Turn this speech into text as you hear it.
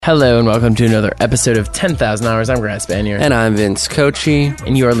Hello and welcome to another episode of 10,000 Hours. I'm Grant Spanier. And I'm Vince Cochi.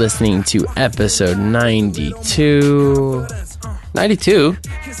 And you are listening to episode 92. 92?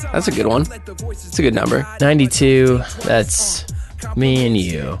 That's a good one. It's a good number. 92, that's me and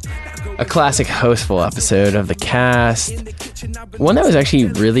you. A classic hostful episode of the cast. One that was actually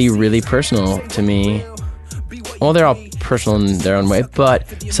really, really personal to me. Well, they're all personal in their own way, but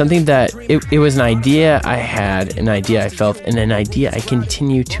something that it was an idea I had, an idea I felt, and an idea I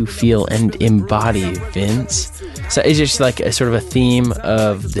continue to feel and embody, Vince. So it's just like a sort of a theme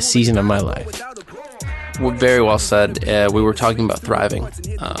of the season of my life. Well, very well said. We were talking about thriving,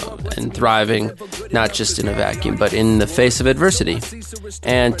 and thriving not just in a vacuum, but in the face of adversity,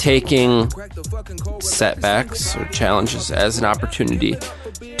 and taking setbacks or challenges as an opportunity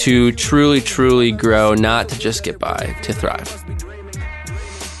to truly, truly grow, not to just get by, to thrive.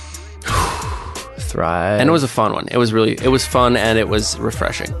 Thrive. And it was a fun one. It was fun and it was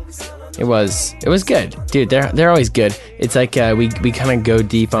refreshing. It was good. Dude, they're always good. It's like we kind of go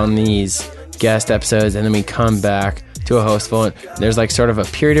deep on these guest episodes and then we come back to a hostful and there's like sort of a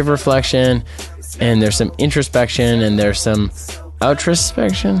period of reflection and there's some introspection and there's some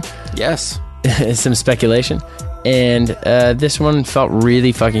outrospection. Yes. Some speculation. And this one felt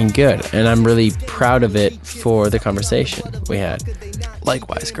really fucking good. And I'm really proud of it for the conversation we had.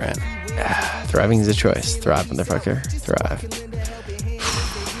 Likewise, Grant. Thriving is a choice. Thrive, motherfucker. Thrive.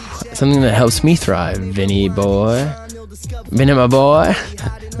 Something that helps me thrive, Vinny boy. Vinny, my boy.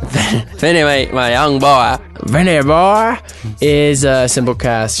 Vinny, my young boy. Vinny boy is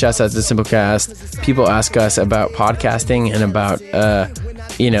Simplecast. Shouts out to Simplecast. People ask us about podcasting and about,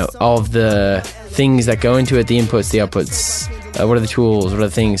 all of the things that go into it, the inputs, the outputs, what are the tools, what are the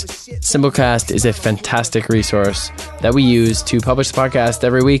things. Simplecast is a fantastic resource that we use to publish the podcast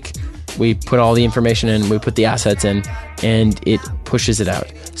every week. We put all the information in, we put the assets in, and it pushes it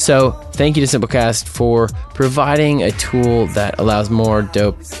out. So thank you to Simplecast for providing a tool that allows more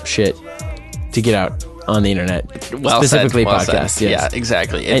dope shit to get out on the internet. Well specifically said, well podcasts. Said. Yes. Yeah,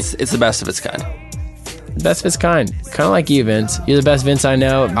 exactly. It's the best of its kind. Best of its kind. Kind of like you, Vince. You're the best Vince I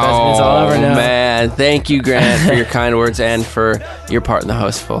know. Best Vince I'll ever know. Oh, man. Thank you, Grant, for your kind words and for your part in the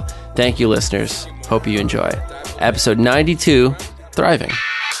hostful. Thank you, listeners. Hope you enjoy. Episode 92, Thriving.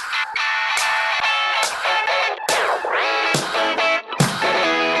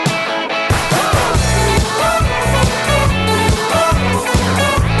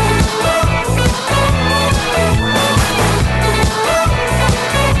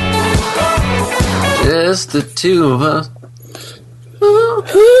 Just the two of us.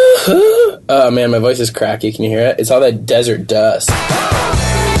 Oh man, my voice is cracky. Can you hear it? It's all that desert dust.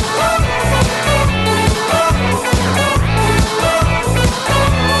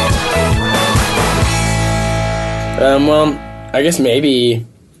 Well, I guess maybe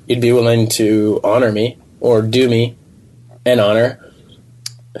you'd be willing to honor me or do me an honor.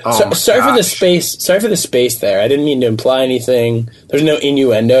 Sorry for the space. Sorry for the space there. I didn't mean to imply anything. There's no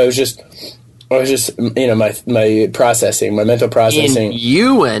innuendo. I was just, my processing, my mental processing.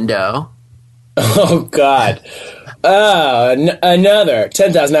 Innuendo? Oh, God. Another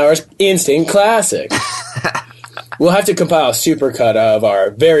 10,000 Hours Instant Classic. We'll have to compile a supercut of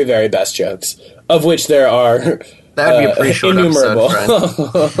our very, very best jokes, of which there are that would be a pretty short innumerable.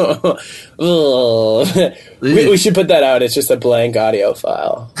 Episode, we should put that out. It's just a blank audio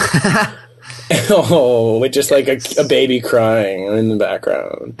file. With just like a baby crying in the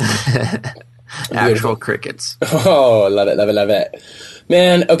background. Actual crickets. Oh, love it, love it, love it.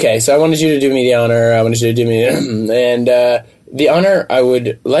 Man, okay, so I wanted you to do me the honor. I wanted you to do me... and the honor I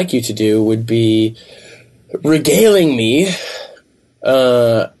would like you to do would be regaling me.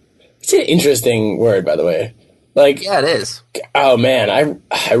 It's an interesting word, by the way. Like, yeah, it is. Oh, man,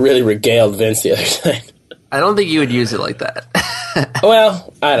 I really regaled Vince the other night. I don't think you would use it like that.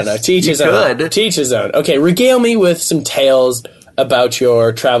 Well, I don't know. Teach his own. Teach his own. Okay, regale me with some tales about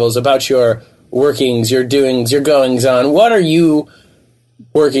your travels, about your workings, your doings, your goings on. What are you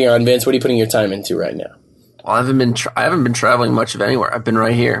working on, Vince? What are you putting your time into right now? Well, I haven't been traveling much of anywhere. I've been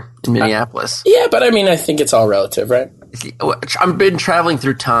right here in Minneapolis. Yeah, but I mean, I think it's all relative, right? I've been traveling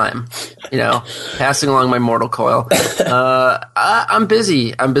through time, passing along my mortal coil. I'm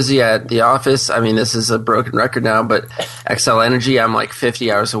busy. I'm busy at the office. I mean, this is a broken record now, but XL Energy, I'm like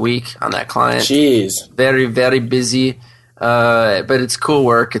 50 hours a week on that client. Jeez. Very, very busy. But it's cool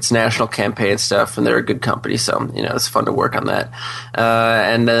work. It's national campaign stuff, and they're a good company, so it's fun to work on that.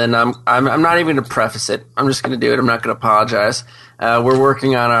 And then I'm not even going to preface it. I'm just going to do it. I'm not going to apologize. We're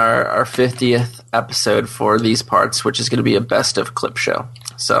working on our 50th episode for these parts, which is going to be a best of clip show.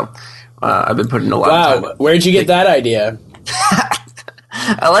 So I've been putting a lot of time. Wow, where'd you get that idea?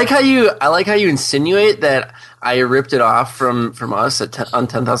 I like how you insinuate that I ripped it off from us on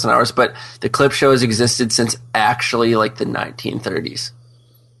 10,000 Hours, but the clip show has existed since actually like the 1930s.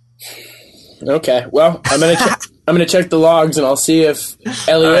 Okay, well, I'm gonna check the logs and I'll see if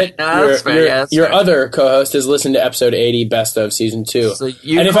Elliot, your other co-host, has listened to episode 80, Best of Season 2. So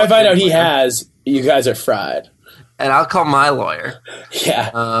and if I find out he has, you guys are fried. And I'll call my lawyer.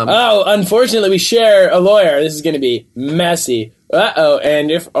 Yeah. Unfortunately, we share a lawyer. This is going to be messy. And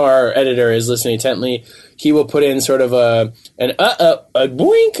if our editor is listening intently, he will put in sort of a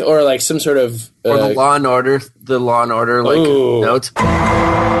boink or like some sort of or the Law and Order like notes.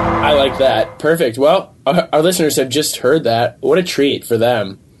 I like that. Perfect. Well, our listeners have just heard that. What a treat for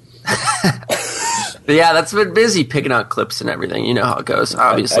them. Yeah, that's been busy picking out clips and everything. You know how it goes.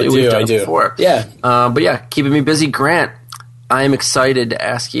 Obviously, we've done it before. Yeah. But yeah, keeping me busy. Grant, I am excited to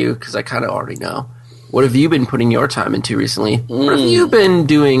ask you, because I kind of already know, what have you been putting your time into recently? What have you been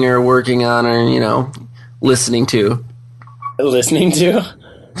doing or working on or, listening to? Listening to?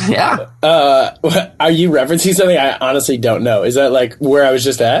 Yeah. Are you referencing something I honestly don't know? Is that like where I was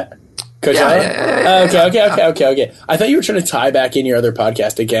just at? Coachella? Yeah. Okay. I thought you were trying to tie back in your other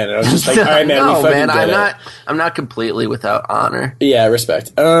podcast again, and I was just like, all right, man, we fucking did it. I'm not completely without honor. Yeah,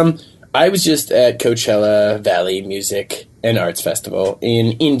 respect. I was just at Coachella Valley Music and Arts Festival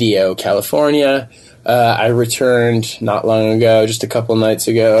in Indio, California. I returned not long ago, just a couple nights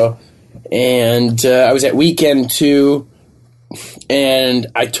ago, and I was at Weekend 2, and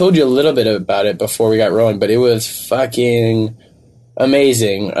I told you a little bit about it before we got rolling, but it was fucking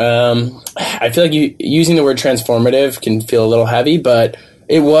amazing. I feel like using the word transformative can feel a little heavy, but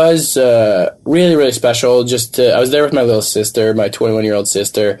it was really, really special. I was there with my little sister, my 21-year-old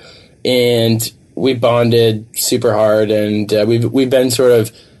sister, and we bonded super hard, and we've been sort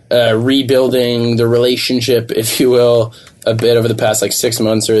of rebuilding the relationship, if you will, a bit over the past like 6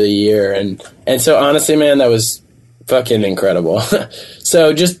 months or the year, and so honestly, man, that was fucking incredible.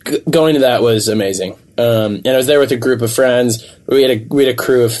 So just going to that was amazing. And I was there with a group of friends. We had a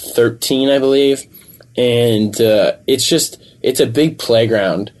crew of 13, I believe, and it's a big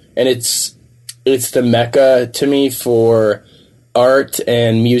playground, and it's the mecca to me for art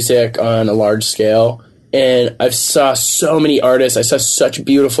and music on a large scale. And I saw so many artists. I saw such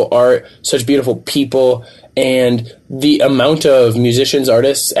beautiful art, such beautiful people, and the amount of musicians,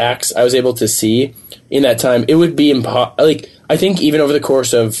 artists, acts I was able to see in that time, it would be I think even over the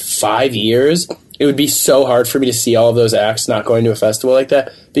course of 5 years, it would be so hard for me to see all of those acts not going to a festival like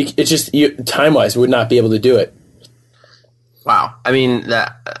that. It's just, time-wise, would not be able to do it. Wow. I mean,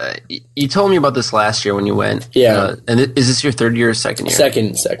 you told me about this last year when you went. Yeah. And is this your third year or second year?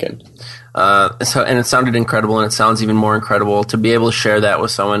 Second. And it sounded incredible, and it sounds even more incredible to be able to share that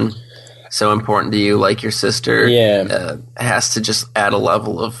with someone so important to you, like your sister. Yeah. Has to just add a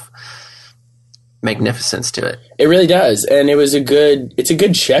level of magnificence to it. It really does, and it's a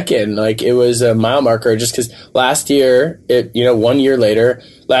good check-in. Like, it was a mile marker, just because last year, 1 year later,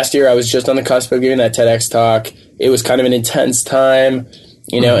 last year I was just on the cusp of giving that TEDx talk. It was kind of an intense time,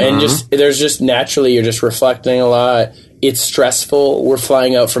 and there's just naturally you're just reflecting a lot. It's stressful. We're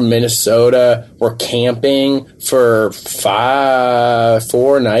flying out from Minnesota. We're camping for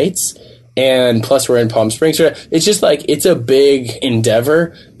 4 nights. And plus we're in Palm Springs. It's just like, it's a big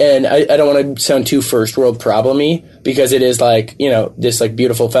endeavor. And I don't want to sound too first world problem-y, because it is like, this like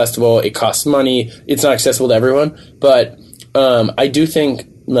beautiful festival. It costs money. It's not accessible to everyone. But I do think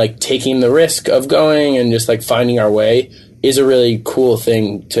like taking the risk of going and just like finding our way is a really cool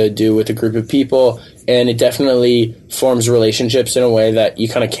thing to do with a group of people. And it definitely forms relationships in a way that you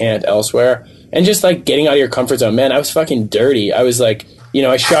kind of can't elsewhere. And just like getting out of your comfort zone. Man, I was fucking dirty. I was like,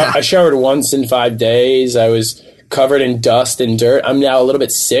 I showered once in 5 days. I was covered in dust and dirt. I'm now a little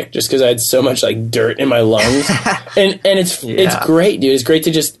bit sick just because I had so much like dirt in my lungs. and it's great, dude. It's great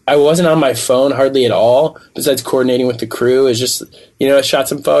to I wasn't on my phone hardly at all, besides coordinating with the crew. It's just, I shot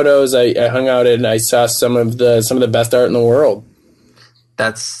some photos. I hung out and I saw some of the best art in the world.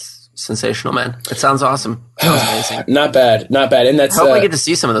 That's sensational, man. It sounds awesome. Sounds amazing. Not bad. And that's. I hope I get to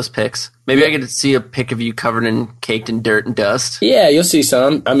see some of those pics. Maybe I get to see a pic of you covered in caked in dirt and dust. Yeah, you'll see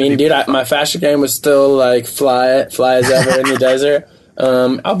some. I mean, dude, my fashion game was still like fly as ever in the desert.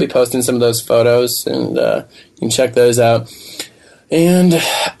 I'll be posting some of those photos, and you can check those out. And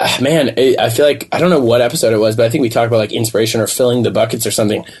man, I feel like, I don't know what episode it was, but I think we talked about like inspiration or filling the buckets or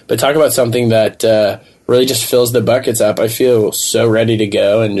something. But talk about something that really just fills the buckets up. I feel so ready to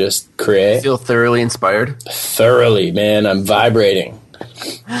go and just create. You feel thoroughly inspired? Thoroughly, man. I'm vibrating.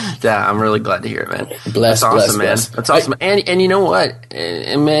 Yeah, I'm really glad to hear it, man. That's awesome, man. That's awesome. And you know what?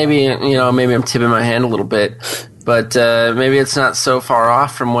 And maybe I'm tipping my hand a little bit. But maybe it's not so far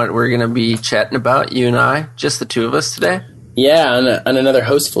off from what we're going to be chatting about, you and I, just the two of us today. Yeah, on another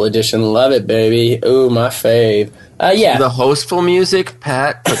Hostful edition. Love it, baby. Ooh, my fave. Yeah. The Hostful music,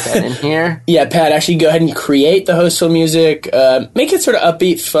 Pat, put that in here. Yeah, Pat, actually go ahead and create the Hostful music. Make it sort of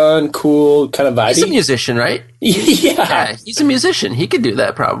upbeat, fun, cool, kind of vibey. He's a musician, right? Yeah, he's a musician. He could do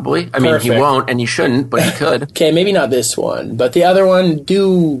that probably. I mean, Perfect. he won't and he shouldn't, but he could. Okay, maybe not this one, but the other one,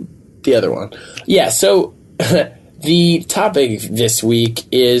 do the other one. Yeah, so the topic this week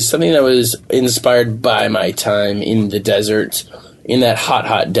is something that was inspired by my time in the desert, in that hot,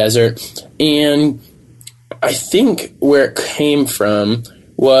 hot desert. And I think where it came from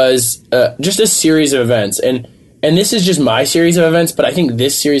was just a series of events. And this is just my series of events, but I think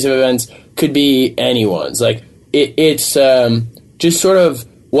this series of events could be anyone's. Like, it's just sort of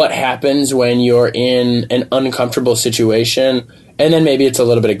what happens when you're in an uncomfortable situation. And then maybe it's a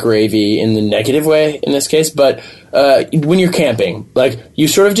little bit of gravy in the negative way in this case. But when you're camping, like, you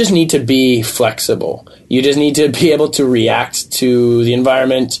sort of just need to be flexible. You just need to be able to react to the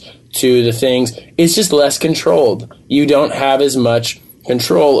environment, to the things. It's just less controlled. You don't have as much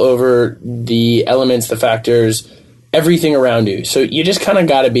control over the elements, the factors, everything around you. So you just kind of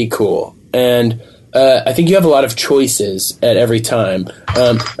got to be cool. And I think you have a lot of choices at every time,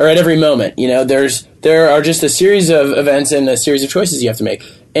 or at every moment. You know, there are just a series of events and a series of choices you have to make.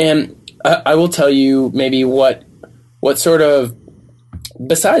 And I will tell you maybe what sort of,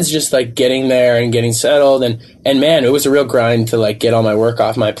 besides just like getting there and getting settled, and man, it was a real grind to like get all my work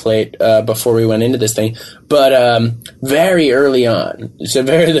off my plate before we went into this thing. But very early on, so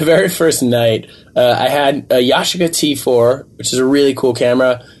the very first night, I had a Yashica T4, which is a really cool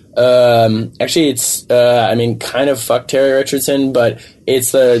camera. Actually, it's kind of fuck Terry Richardson, but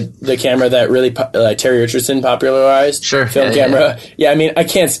it's the camera that really Terry Richardson popularized. Sure, film camera. Yeah, I mean, I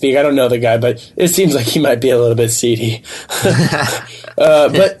can't speak. I don't know the guy, but it seems like he might be a little bit seedy.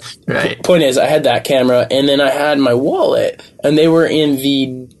 But right. Point is, I had that camera, and then I had my wallet, and they were in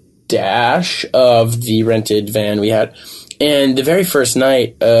the dash of the rented van we had. And the very first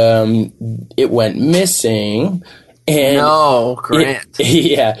night, it went missing. And no, Grant.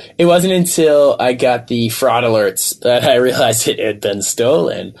 It wasn't until I got the fraud alerts that I realized it had been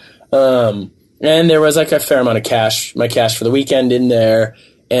stolen. And there was like a fair amount of cash, my cash for the weekend in there,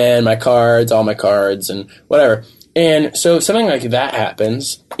 and my cards, all my cards, and whatever. And so something like that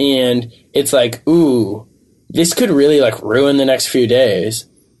happens, and it's like, ooh, this could really like ruin the next few days.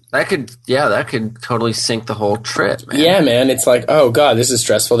 That could totally sink the whole trip, man. Yeah, man. It's like, oh God, this is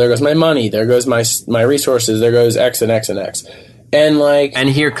stressful. There goes my money. There goes my resources. There goes X and X and X. And like, and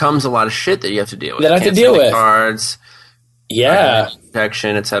here comes a lot of shit that you have to deal with. That I have to deal with. Cards. Yeah.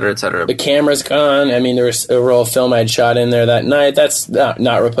 Protection, et cetera, et cetera. The camera's gone. I mean, there was a roll of film I'd shot in there that night. That's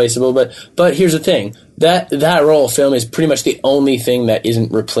not replaceable. But here's the thing. That roll of film is pretty much the only thing that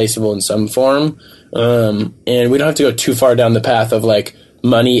isn't replaceable in some form. And we don't have to go too far down the path of like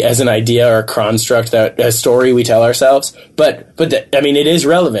money as an idea or a construct, that a story we tell ourselves. But I mean, it is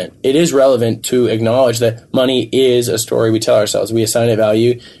relevant. It is relevant to acknowledge that money is a story we tell ourselves. We assign it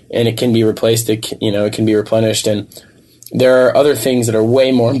value, and it can be replaced. It can be replenished, and there are other things that are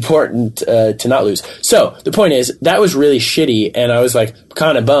way more important to not lose. So the point is, that was really shitty, and I was like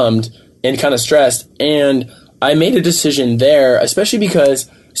kind of bummed and kind of stressed. And I made a decision there, especially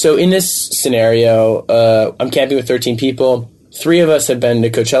because, so in this scenario, I'm camping with 13 people. 3 of us have been to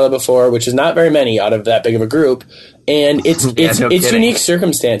Coachella before, which is not very many out of that big of a group, and it's unique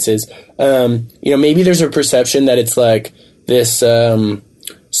circumstances. Maybe there's a perception that it's like this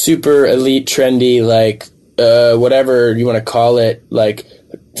super elite, trendy, like whatever you want to call it, like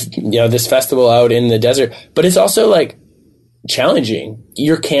this festival out in the desert. But it's also like challenging.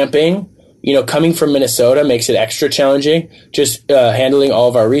 You're camping. Coming from Minnesota makes it extra challenging. Just handling all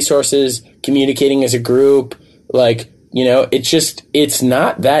of our resources, communicating as a group, like. It's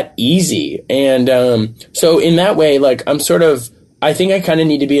not that easy. And so in that way, like, I think I kind of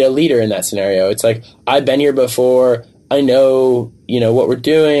need to be a leader in that scenario. It's like, I've been here before. I know, what we're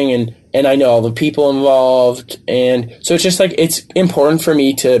doing, and I know all the people involved. And so it's just like, it's important for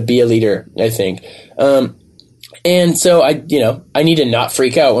me to be a leader, I think. And so I need to not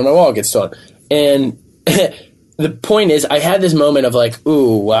freak out when my wall gets stolen. And the point is, I had this moment of like,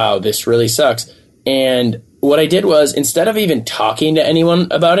 ooh, wow, this really sucks. And what I did was, instead of even talking to anyone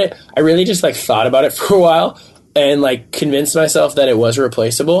about it, I really just like thought about it for a while and like convinced myself that it was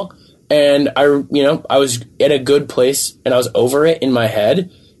replaceable. And I was at a good place and I was over it in my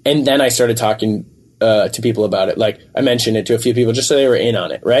head. And then I started talking to people about it. Like, I mentioned it to a few people just so they were in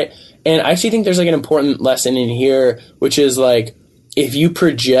on it, right? And I actually think there's like an important lesson in here, which is like, if you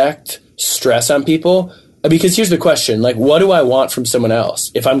project stress on people, because here's the question, like, what do I want from someone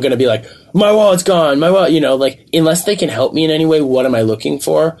else? If I'm going to be like, my wallet's gone, my wallet, like, unless they can help me in any way, what am I looking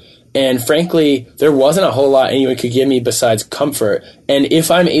for? And frankly, there wasn't a whole lot anyone could give me besides comfort. And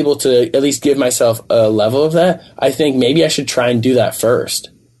if I'm able to at least give myself a level of that, I think maybe I should try and do that first.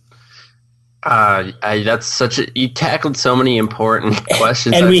 That's you tackled so many important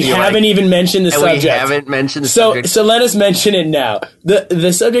questions. And we haven't even mentioned the subject. We haven't mentioned the subject. So let us mention it now.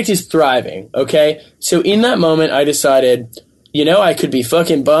 The subject is thriving, okay? So in that moment, I decided, I could be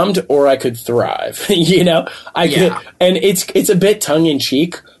fucking bummed or I could thrive, I could, and it's a bit tongue in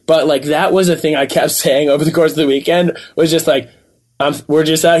cheek, but like that was a thing I kept saying over the course of the weekend, was just like, we're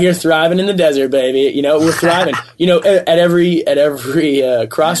just out here thriving in the desert, baby. We're thriving. At every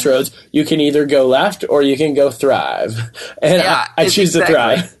crossroads, you can either go left or you can go thrive. And I choose to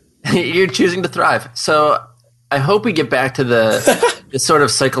thrive. You're choosing to thrive. So I hope we get back to the sort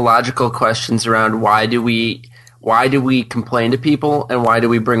of psychological questions around why do we complain to people and why do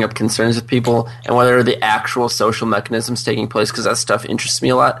we bring up concerns with people and what are the actual social mechanisms taking place, because that stuff interests me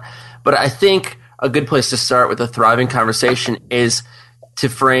a lot. But I think a good place to start with a thriving conversation is to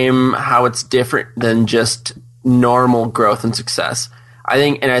frame how it's different than just normal growth and success. I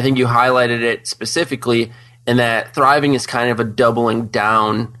think you highlighted it specifically in that thriving is kind of a doubling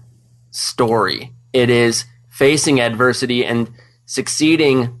down story. It is facing adversity and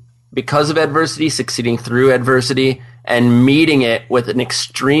succeeding because of adversity, succeeding through adversity, and meeting it with an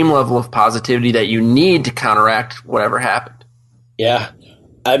extreme level of positivity that you need to counteract whatever happened. Yeah.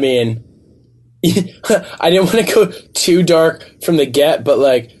 I mean, I didn't want to go too dark from the get, but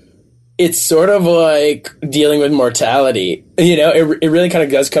like, it's sort of like dealing with mortality. It really kind of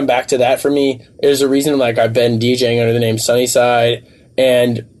does come back to that for me. There's a reason, like, I've been DJing under the name Sunnyside,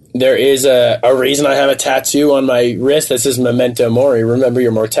 and there is a reason I have a tattoo on my wrist that says Memento Mori, remember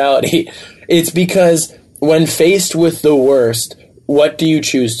your mortality. It's because when faced with the worst, what do you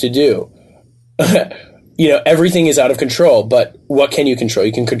choose to do? Everything is out of control, but what can you control?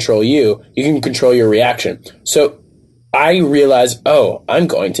 You can control you. You can control your reaction. So I realized, I'm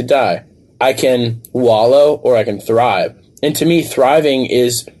going to die. I can wallow or I can thrive. And to me, thriving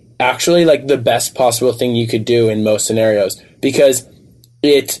is actually like the best possible thing you could do in most scenarios, because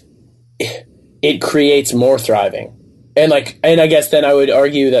it creates more thriving. And I guess then I would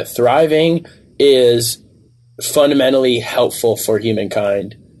argue that thriving is fundamentally helpful for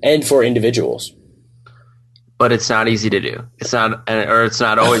humankind and for individuals. But it's not easy to do. It's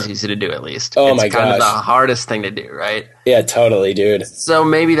not always easy to do, at least. Oh my gosh. It's kind of the hardest thing to do, right? Yeah, totally, dude. So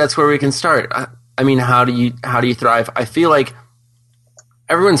maybe that's where we can start. I mean, how do you thrive? I feel like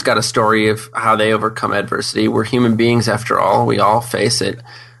everyone's got a story of how they overcome adversity. We're human beings after all. We all face it.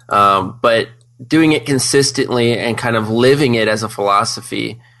 But doing it consistently and kind of living it as a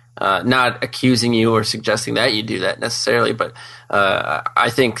philosophy, not accusing you or suggesting that you do that necessarily, but I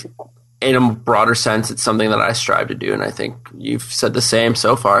think in a broader sense, it's something that I strive to do, and I think you've said the same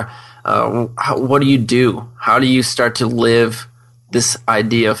so far. What do you do? How do you start to live this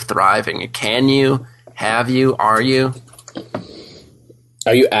idea of thriving? Can you? Have you? Are you?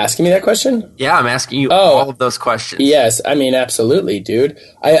 Are you asking me that question? Yeah, I'm asking you all of those questions. Yes, I mean, absolutely, dude.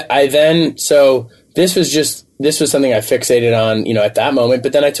 This was something I fixated on, at that moment,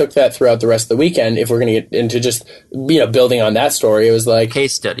 but then I took that throughout the rest of the weekend. If we're going to get into just, building on that story, it was like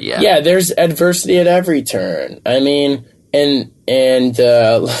case study. Yeah. Yeah. There's adversity at every turn. I mean,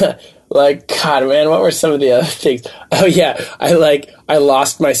 like, God, man, what were some of the other things? Oh yeah. I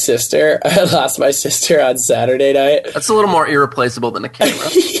lost my sister. I lost my sister on Saturday night. That's a little more irreplaceable than a camera.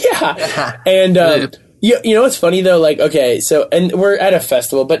 Yeah. And, you know what's funny though? Like, okay, so, and we're at a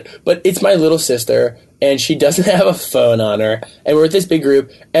festival, but it's my little sister, and she doesn't have a phone on her, and we're with this big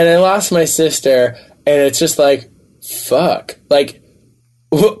group, and I lost my sister, and it's just like, fuck, like,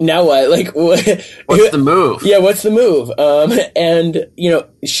 now what? Like, what's the move? Yeah, what's the move? And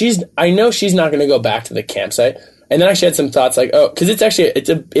I know she's not going to go back to the campsite. And then I actually had some thoughts like, because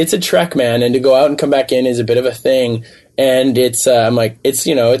it's a trek, man, and to go out and come back in is a bit of a thing. And it's I'm like, it's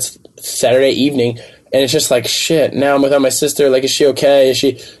Saturday evening. And it's just like, shit, now I'm without my sister. Like, is she okay? Is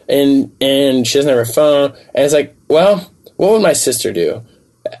she, and she doesn't have her phone. And it's like, well, what would my sister do?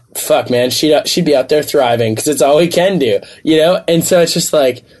 Fuck, man, she'd be out there thriving because it's all we can do, And so it's just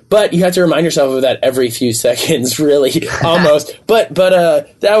like, but you have to remind yourself of that every few seconds, really, almost. But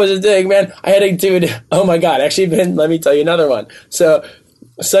that was a thing, man. I had to do it. Oh my God, actually, Ben, let me tell you another one. So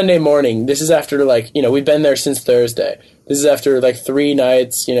Sunday morning, this is after we've been there since Thursday. This is after 3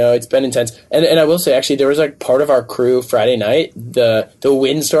 nights, it's been intense. And I will say, actually, there was part of our crew Friday night, the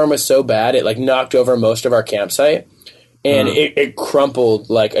windstorm was so bad, it knocked over most of our campsite. and it crumpled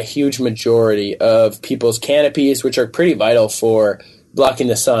like a huge majority of people's canopies, which are pretty vital for blocking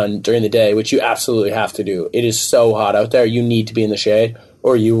the sun during the day, which you absolutely have to do. It is so hot out there. You need to be in the shade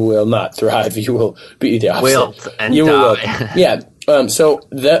or you will not thrive. You will be the opposite. Wilt and you die. Will. Yeah. So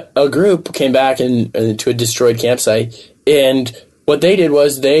a group came back to a destroyed campsite, and what they did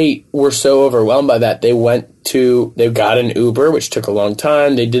was they were so overwhelmed by that they got an Uber, which took a long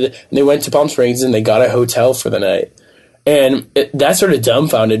time. They did it, and they went to Palm Springs and they got a hotel for the night. And that sort of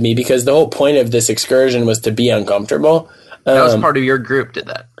dumbfounded me because the whole point of this excursion was to be uncomfortable. That was part of your group, did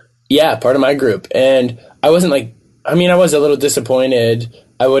that? Yeah, part of my group. And I wasn't I was a little disappointed.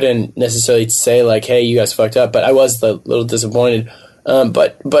 I wouldn't necessarily say like, hey, you guys fucked up, but I was a little disappointed.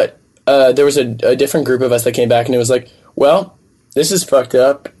 But there was a different group of us that came back and it was like, well, this is fucked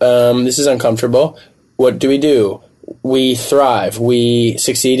up. This is uncomfortable. What do? We thrive. We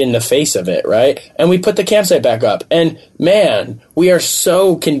succeed in the face of it, right? And we put the campsite back up. And man, we are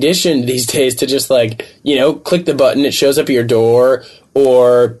so conditioned these days to just click the button, it shows up at your door,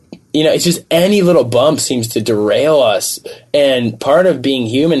 or it's just any little bump seems to derail us. And part of being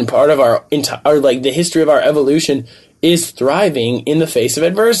human, part of our the history of our evolution is thriving in the face of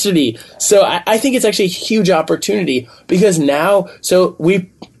adversity. So I think it's actually a huge opportunity because now, so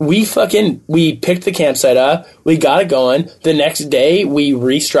we picked the campsite up, we got it going. The next day we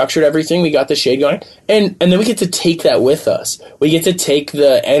restructured everything, we got the shade going, and then we get to take that with us. We get to take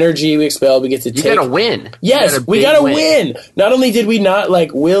the energy we expelled, we get to You gotta win. Yes, we gotta win. Not only did we not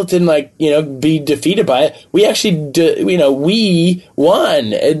wilt and be defeated by it, we actually we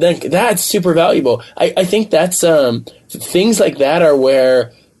won. And that's super valuable. I think that's things like that are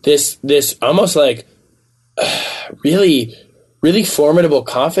where this almost really really formidable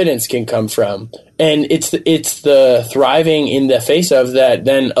confidence can come from. And it's the thriving in the face of that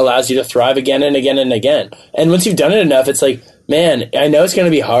then allows you to thrive again and again and again. And once you've done it enough, it's like, man, I know it's going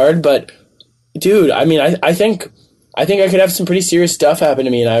to be hard, but dude, I think I could have some pretty serious stuff happen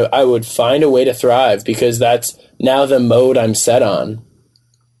to me and I would find a way to thrive because that's now the mode I'm set on.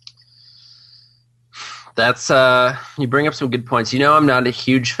 That's you bring up some good points. I'm not a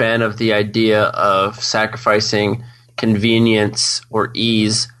huge fan of the idea of sacrificing convenience or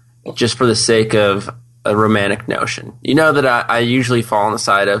ease just for the sake of a romantic notion. That I usually fall on the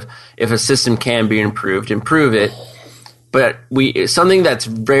side of if a system can be improved, improve it. But something that's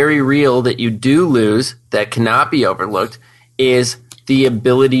very real that you do lose that cannot be overlooked is the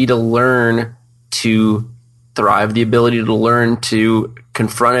ability to learn to thrive, the ability to learn to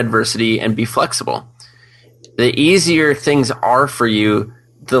confront adversity and be flexible. The easier things are for you,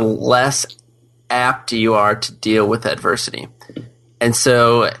 the less apt you are to deal with adversity. And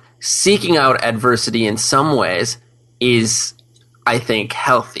so seeking out adversity in some ways is, I think,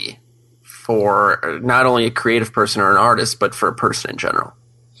 healthy for not only a creative person or an artist, but for a person in general.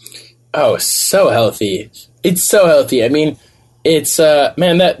 Oh, so healthy. It's so healthy. I mean, it's,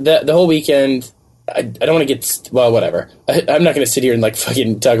 man, that the whole weekend, I don't want to get, well, whatever. I'm not going to sit here and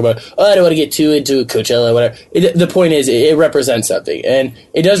fucking talk about, I don't want to get too into Coachella, whatever. The point is, it represents something. And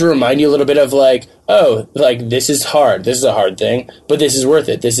it does remind you a little bit of this is hard. This is a hard thing, but this is worth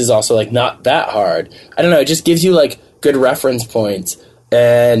it. This is also not that hard. I don't know. It just gives you good reference points.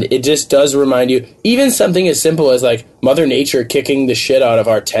 And it just does remind you, even something as simple as Mother Nature kicking the shit out of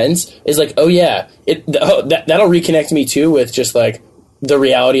our tents is oh yeah, that'll reconnect me too with just the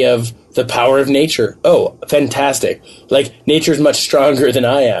reality of the power of nature. Oh, fantastic. Nature's much stronger than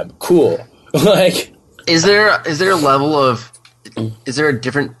I am. Cool. Is there a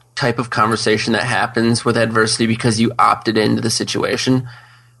different type of conversation that happens with adversity because you opted into the situation?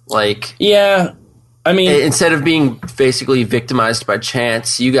 Yeah. I mean, instead of being basically victimized by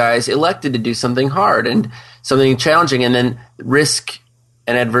chance, you guys elected to do something hard and something challenging, and then risk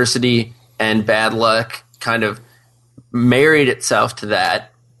and adversity and bad luck kind of married itself to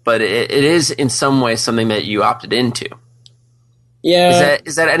that, but it is in some way something that you opted into. Yeah.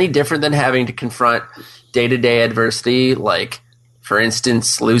 Is that any different than having to confront day-to-day adversity, for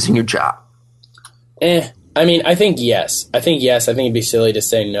instance, losing your job? I mean, I think yes. I think it'd be silly to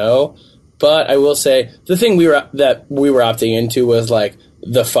say no. But I will say the thing we were opting into was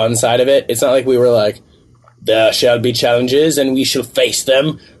the fun side of it. It's not we were there shall be challenges and we shall face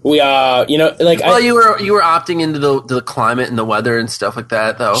them. We are, Well, you were opting into the climate and the weather and stuff like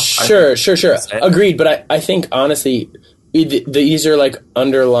that, though. Sure. Agreed. But I think honestly, these are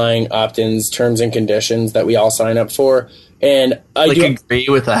underlying opt-ins, terms and conditions that we all sign up for. And I do agree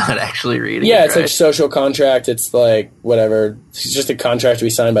without actually reading. Yeah, it, it's social contract. It's whatever. It's just a contract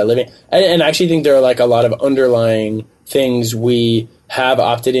we sign by living. And I actually think there are a lot of underlying things we have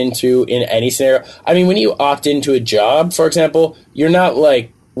opted into in any scenario. I mean, when you opt into a job, for example, you're not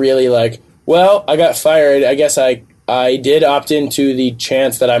like really like, well, I got fired. I guess I did opt into the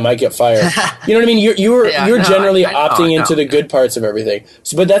chance that I might get fired. You know what I mean? You're generally opting into the good parts of everything.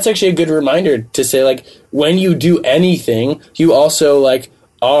 So, but that's actually a good reminder to say, like, when you do anything, you also like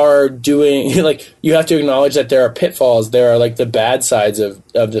are doing like you have to acknowledge that there are pitfalls. There are like the bad sides of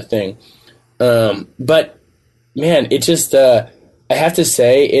the thing. But man, it just I have to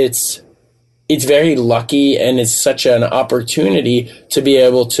say it's very lucky, and it's such an opportunity to be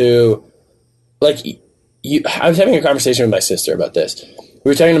able to like. I was having a conversation with my sister about this.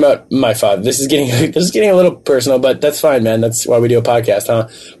 We were talking about my father. This is getting a little personal, but that's fine, man. That's why we do a podcast, huh?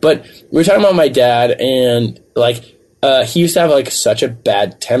 But we were talking about my dad, and like he used to have like such a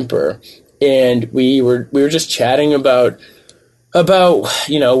bad temper, and we were just chatting about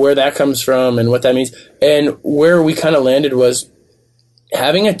you know where that comes from and what that means, and where we kind of landed was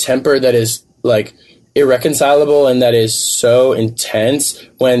having a temper that is like irreconcilable and that is so intense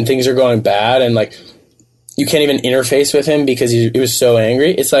when things are going bad, and like you can't even interface with him because he was so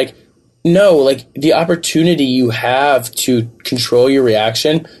angry. It's like, no, like the opportunity you have to control your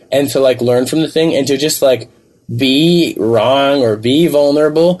reaction and to like learn from the thing and to just like be wrong or be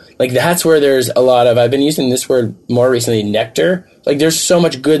vulnerable. Like that's where there's a lot of, I've been using this word more recently, nectar. Like there's so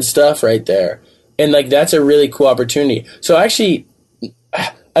much good stuff right there. And like, that's a really cool opportunity. So actually,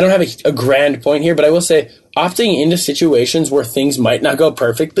 I don't have a grand point here, but I will say opting into situations where things might not go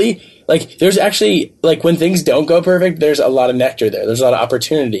perfectly, like there's actually like when things don't go perfect, there's a lot of nectar there. There's a lot of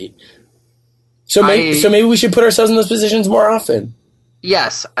opportunity. So maybe we should put ourselves in those positions more often.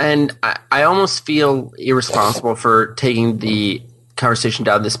 Yes, and I almost feel irresponsible for taking the conversation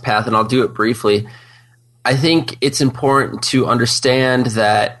down this path, and I'll do it briefly. I think it's important to understand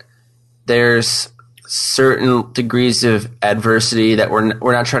that there's certain degrees of adversity that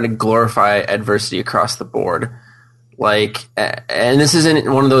we're not trying to glorify adversity across the board. Like, and this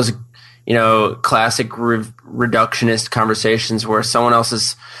isn't one of those, you know, classic reductionist conversations where someone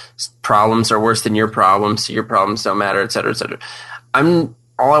else's problems are worse than your problems, so your problems don't matter, et cetera, et cetera.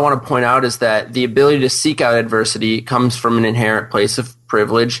 All I want to point out is that the ability to seek out adversity comes from an inherent place of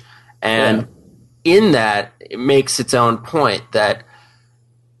privilege, and in that, it makes its own point that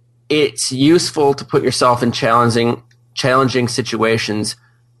it's useful to put yourself in challenging situations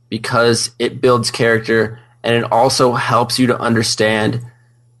because it builds character, and it also helps you to understand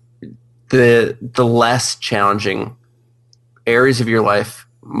the less challenging areas of your life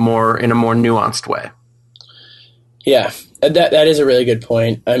in a more nuanced way. Yeah, that is a really good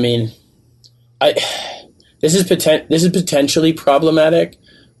point. I mean, this is potentially problematic.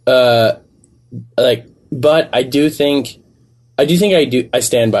 But I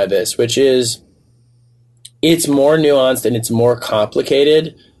stand by this, which is it's more nuanced and it's more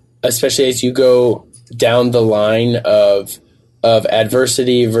complicated, especially as you go down the line of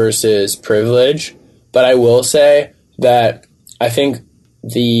adversity versus privilege. But I will say that I think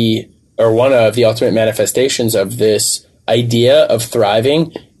one of the ultimate manifestations of this idea of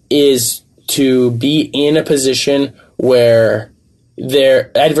thriving is to be in a position where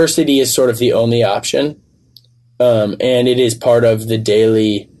adversity is sort of the only option. And it is part of the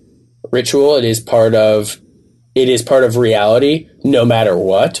daily ritual. It is part of reality, no matter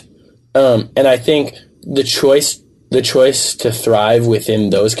what. And I think the choice to thrive within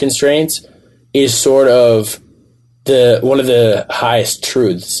those constraints is sort of one of the highest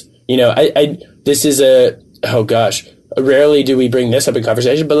truths. You know, rarely do we bring this up in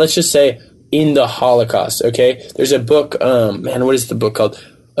conversation, but let's just say in the Holocaust, okay? There's a book, what is the book called?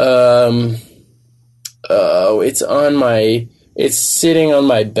 It's sitting on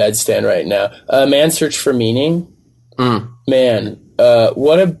my bedstand right now. Man's Search for Meaning. Man,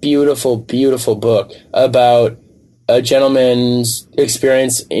 what a beautiful, beautiful book about a gentleman's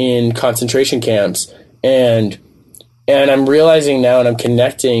experience in concentration camps. And I'm realizing now, and I'm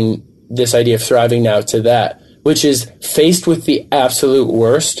connecting this idea of thriving now to that, which is faced with the absolute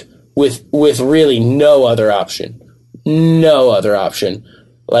worst with really no other option. No other option.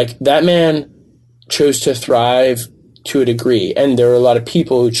 Like, that man chose to thrive to a degree, and there are a lot of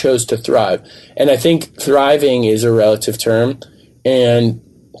people who chose to thrive. And I think thriving is a relative term, and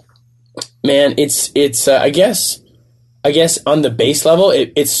man, it's I guess on the base level,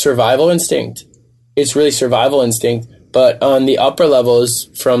 it's survival instinct. It's really survival instinct. But on the upper levels,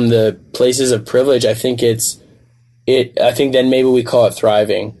 from the places of privilege, I think I think then maybe we call it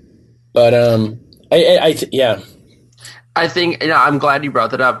thriving. But I think, I'm glad you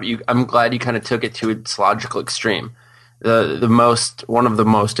brought that up. I'm glad you kind of took it to its logical extreme. one of the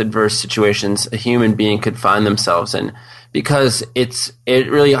most adverse situations a human being could find themselves in, because it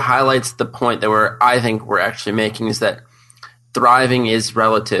really highlights the point that I think we're actually making, is that thriving is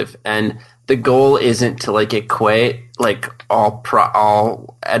relative, and the goal isn't to like equate like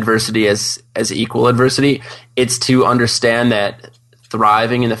all adversity as equal adversity. It's to understand that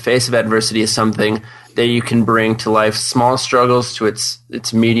thriving in the face of adversity is something that you can bring to life, small struggles to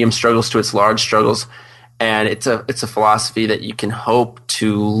its medium struggles to its large struggles. And it's a philosophy that you can hope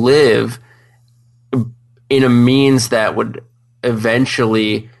to live in a means that would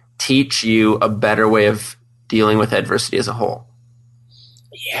eventually teach you a better way of dealing with adversity as a whole.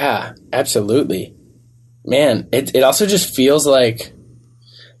 Yeah, absolutely. Man, it also just feels like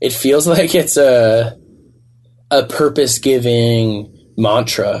it's a purpose-giving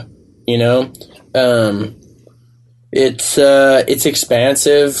mantra, you know? It's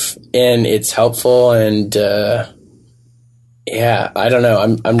expansive and it's helpful, and yeah, I don't know.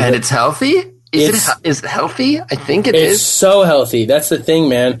 And it's healthy? Is it healthy? I think it's It's so healthy. That's the thing,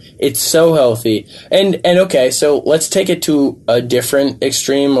 man. It's so healthy. And okay, so let's take it to a different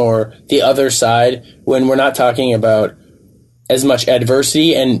extreme, or the other side, when we're not talking about as much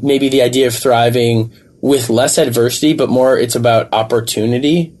adversity and maybe the idea of thriving with less adversity, but more it's about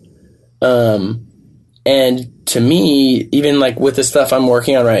opportunity. And to me, even like with the stuff I'm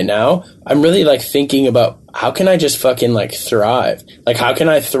working on right now, I'm really like thinking about how can I just fucking like thrive? Like how can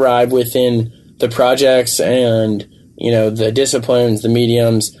I thrive within the projects and, you know, the disciplines, the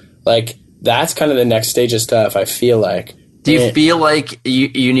mediums? Like that's kind of the next stage of stuff, I feel like. Do you feel like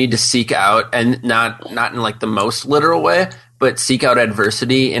you need to seek out, and not in like the most literal way, but seek out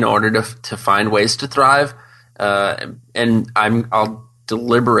adversity in order to find ways to thrive? And I'll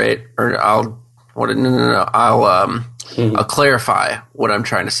deliberate, or I'll clarify what I'm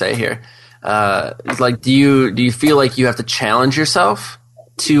trying to say here. Like, do you feel like you have to challenge yourself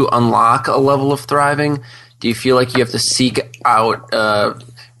to unlock a level of thriving? Do you feel like you have to seek out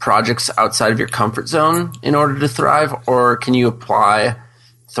projects outside of your comfort zone in order to thrive, or can you apply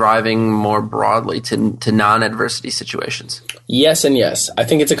thriving more broadly to non-adversity situations? Yes and yes. I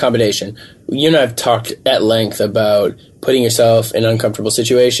think it's a combination. You and I have talked at length about putting yourself in uncomfortable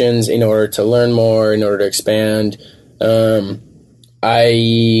situations in order to learn more, in order to expand. I'm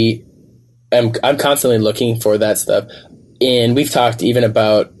constantly looking for that stuff. And we've talked even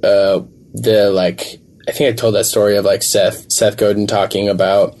about I think I told that story of like Seth Godin talking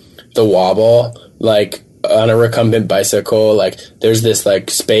about the wobble, like on a recumbent bicycle. Like there's this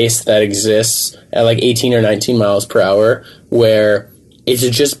like space that exists at like 18 or 19 miles per hour where it's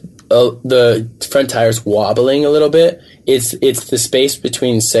just the front tire's wobbling a little bit. It's the space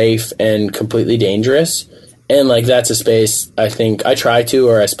between safe and completely dangerous. And like that's a space I think I try to,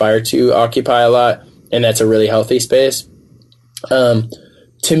 or aspire to, occupy a lot, and that's a really healthy space. To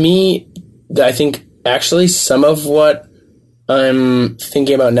me, I think actually some of what I'm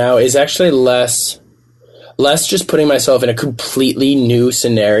thinking about now is actually less just putting myself in a completely new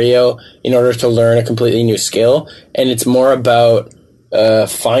scenario in order to learn a completely new skill, and it's more about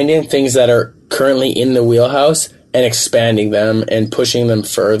finding things that are currently in the wheelhouse and expanding them and pushing them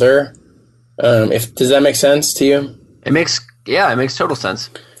further. Does that make sense to you? It makes total sense.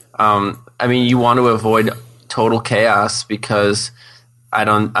 I mean, you want to avoid total chaos, because I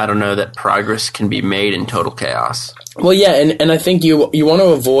don't know that progress can be made in total chaos. Well, yeah, and I think you want to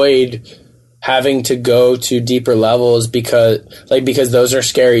avoid having to go to deeper levels because those are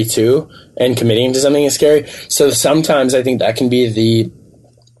scary too, and committing to something is scary. So sometimes I think that can be the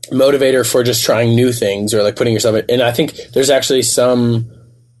motivator for just trying new things, or like putting yourself in. And I think there's actually some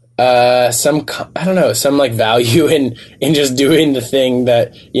like value in just doing the thing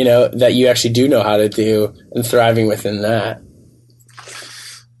that, you know, that you actually do know how to do, and thriving within that.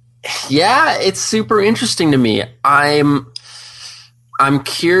 Yeah, it's super interesting to me. I'm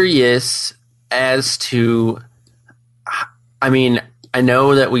curious as to, I mean, I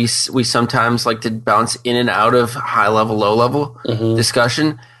know that we sometimes like to bounce in and out of high level, low level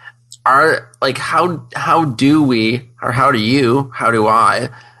discussion. How do I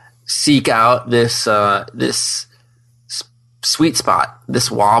seek out this sweet spot, this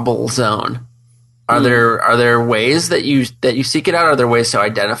wobble zone? Are there ways that you seek it out? Are there ways to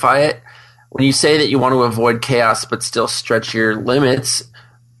identify it? When you say that you want to avoid chaos but still stretch your limits,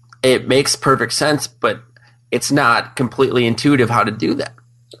 it makes perfect sense, but it's not completely intuitive how to do that.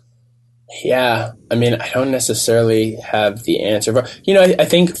 Yeah, I mean, I don't necessarily have the answer. But, you know, I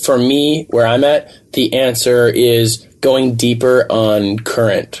think for me, where I'm at, the answer is going deeper on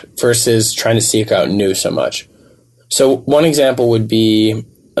current versus trying to seek out new so much. So one example would be,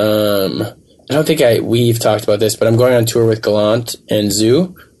 and I don't think we've talked about this, but I'm going on tour with Gallant and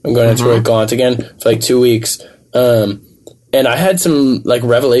Zoo. I'm going on tour with Gallant again for like 2 weeks. And I had some like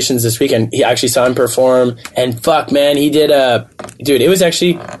revelations this weekend. He actually saw him perform, and fuck, man, he did dude, it was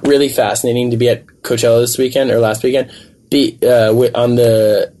actually really fascinating to be at Coachella this weekend or last weekend. On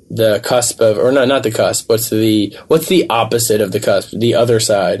the cusp of, or not the cusp. What's the opposite of the cusp? The other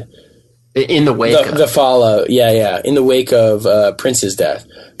side. In the wake of the fallout. Yeah. In the wake of Prince's death,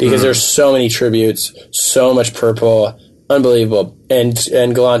 because there's so many tributes, so much Purple. Unbelievable. And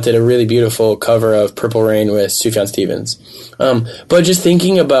Gallant did a really beautiful cover of Purple Rain with Sufjan Stevens. But just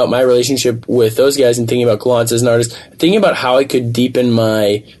thinking about my relationship with those guys and thinking about Gallant as an artist, thinking about how I could deepen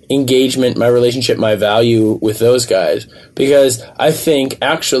my engagement, my relationship, my value with those guys. Because I think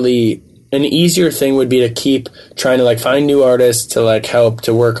actually an easier thing would be to keep trying to like find new artists to like help,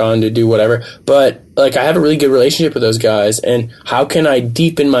 to work on, to do whatever. But like I have a really good relationship with those guys, and how can I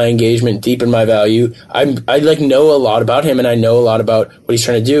deepen my engagement, deepen my value? I like know a lot about him, and I know a lot about what he's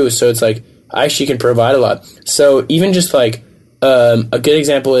trying to do. So it's like I actually can provide a lot. So even just like a good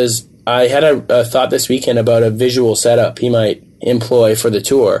example is I had a thought this weekend about a visual setup he might employ for the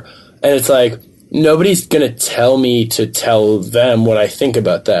tour, and it's like nobody's gonna tell me to tell them what I think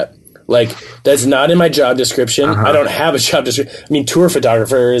about that. Like, that's not in my job description. I don't have a job description. I mean, tour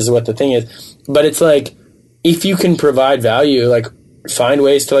photographer is what the thing is. But it's like, if you can provide value, like, find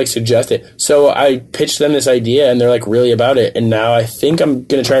ways to, like, suggest it. So I pitched them this idea, and they're, like, really about it. And now I think I'm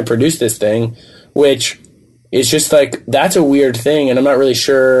going to try and produce this thing, which is just, like, that's a weird thing, and I'm not really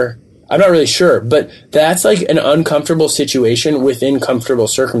sure. But that's, like, an uncomfortable situation within comfortable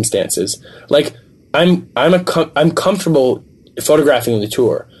circumstances. Like, I'm comfortable photographing the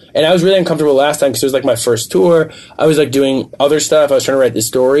tour. And I was really uncomfortable last time because it was like my first tour. I was like doing other stuff. I was trying to write this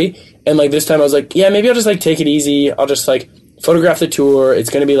story. And like this time I was like, yeah, maybe I'll just like take it easy. I'll just like photograph the tour. It's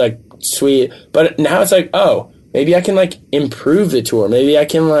going to be like sweet. But now it's like, oh, maybe I can like improve the tour. Maybe I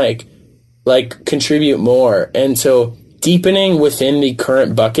can like contribute more. And so deepening within the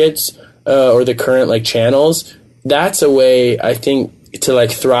current buckets or the current like channels, that's a way I think to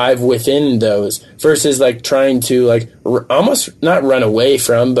like thrive within those versus like trying to like almost not run away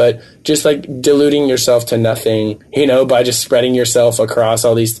from, but just like diluting yourself to nothing, you know, by just spreading yourself across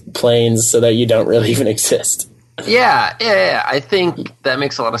all these planes so that you don't really even exist. Yeah. I think that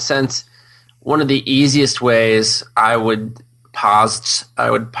makes a lot of sense. One of the easiest ways I would posit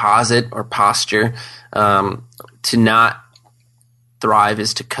or posture to not thrive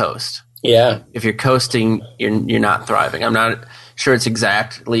is to coast. Yeah. If you're coasting, you're not thriving. I'm not sure it's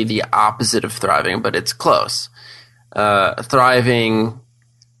exactly the opposite of thriving, but it's close. Thriving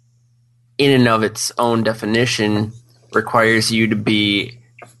in and of its own definition requires you to be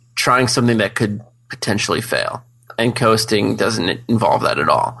trying something that could potentially fail. And coasting doesn't involve that at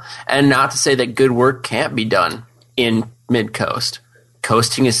all. And not to say that good work can't be done in mid-coast.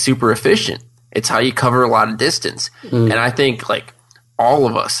 Coasting is super efficient. It's how you cover a lot of distance. And I think like all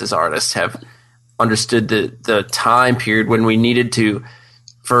of us as artists have understood the time period when we needed to,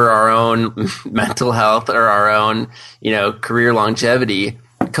 for our own mental health or our own, you know, career longevity,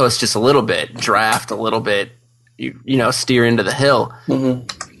 coast just a little bit, draft a little bit, you know, steer into the hill.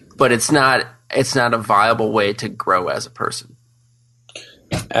 But it's not a viable way to grow as a person.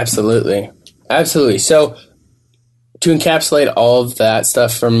 Absolutely. So to encapsulate all of that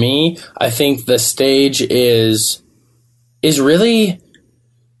stuff for me, I think the stage is really,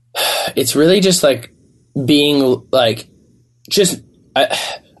 it's really just like being like, just,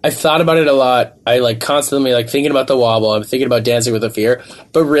 I've thought about it a lot. I like constantly like thinking about the wobble. I'm thinking about Dancing with a Fear,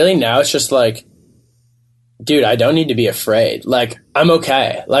 but really now it's just like, dude, I don't need to be afraid. Like, I'm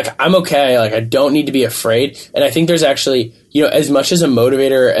okay. Like, I don't need to be afraid. And I think there's actually, you know, as much as a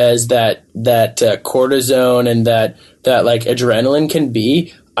motivator as that cortisone and that like adrenaline can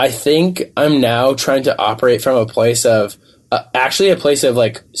be, I think I'm now trying to operate from a place of, actually a place of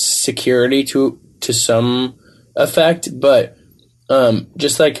like security to some effect, but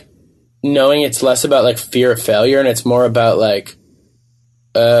just like knowing it's less about like fear of failure and it's more about like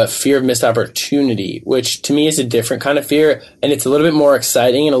fear of missed opportunity, which to me is a different kind of fear, and it's a little bit more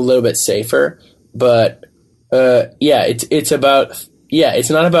exciting and a little bit safer. But it's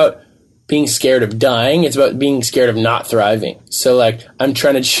not about being scared of dying. It's about being scared of not thriving. So like I'm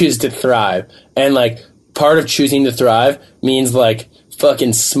trying to choose to thrive, and like part of choosing to thrive means like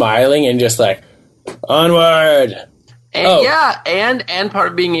fucking smiling and just like onward. And and part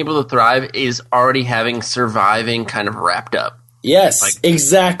of being able to thrive is already having surviving kind of wrapped up. Yes, like,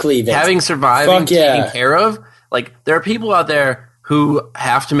 exactly. Vince. Having surviving taken care of. Like, there are people out there who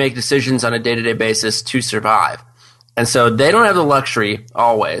have to make decisions on a day-to-day basis to survive. And so they don't have the luxury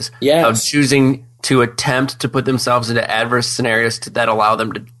always of choosing to attempt to put themselves into adverse scenarios that allow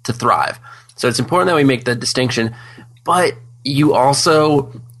them to thrive. So it's important that we make the distinction. But you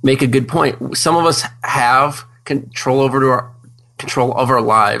also make a good point. Some of us have control over our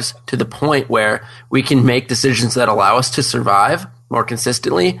lives to the point where we can make decisions that allow us to survive more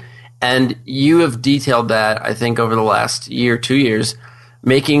consistently. And you have detailed that, I think, over the last year, 2 years,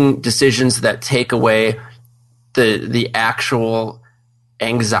 making decisions that take away the actual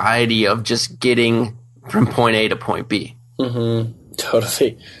anxiety of just getting from point A to point B. Mm-hmm.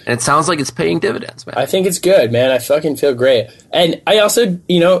 Totally. And it sounds like it's paying dividends, man. I think it's good, man. I fucking feel great. And I also,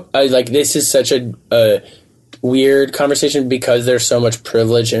 this is such a weird conversation because there's so much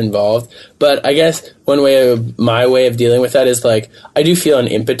privilege involved. But I guess my way of dealing with that is like, I do feel an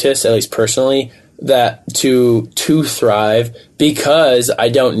impetus, at least personally, that to thrive because I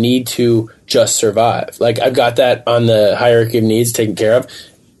don't need to just survive. Like, I've got that on the hierarchy of needs taken care of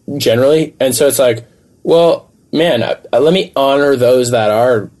generally. And so it's like, well, man, let me honor those that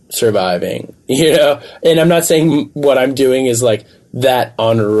are surviving, and I'm not saying what I'm doing is like that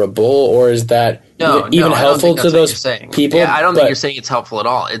honorable or is that even helpful to those people. Yeah, I don't think you're saying it's helpful at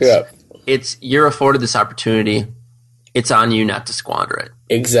all. It's you're afforded this opportunity. It's on you not to squander it.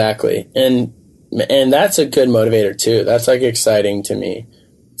 Exactly. And that's a good motivator too. That's like exciting to me.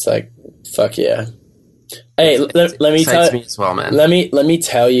 It's like, fuck yeah. Hey, let me tell me as well, man. Let me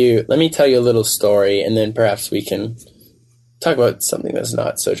tell you a little story, and then perhaps we can talk about something that's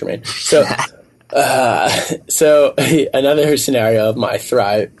not so germane. So, so another scenario of my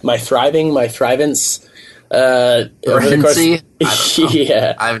thrivance. Over the course,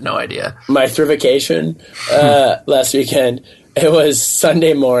 yeah, I have no idea. My thrivication last weekend. It was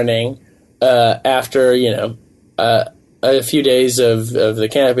Sunday morning after a few days of the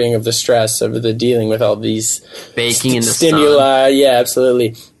camping, of the stress, of the dealing with all these baking in the stimuli. sun. Yeah,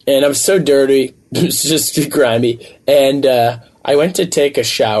 absolutely. And I was so dirty, it was just grimy. And I went to take a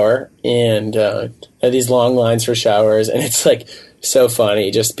shower, and had these long lines for showers, and it's like so funny.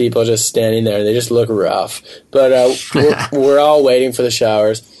 Just people just standing there, and they just look rough. But we're all waiting for the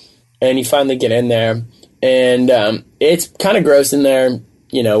showers, and you finally get in there, and it's kind of gross in there.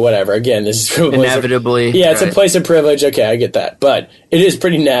 Whatever. Again, this is inevitably. It's a place of privilege. Okay, I get that. But it is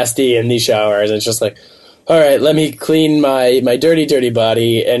pretty nasty in these showers. It's just like, all right, let me clean my dirty, dirty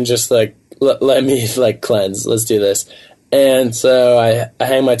body and just like, let me like cleanse. Let's do this. And so I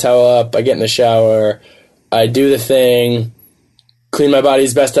hang my towel up. I get in the shower. I do the thing, clean my body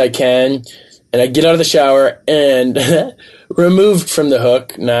as best I can. And I get out of the shower, and removed from the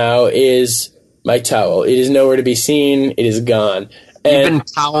hook now is my towel. It is nowhere to be seen. It is gone. You've been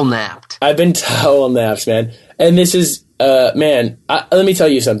towel napped. I've been towel napped, man. And this is, let me tell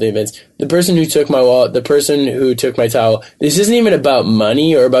you something, Vince. The person who took my wallet, the person who took my towel, this isn't even about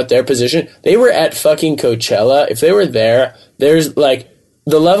money or about their position. They were at fucking Coachella. If they were there, there's like,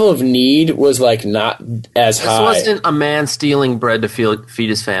 the level of need was like not as high. This wasn't a man stealing bread to feed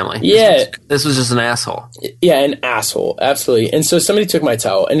his family. Yeah. This was just an asshole. Yeah, an asshole. Absolutely. And so somebody took my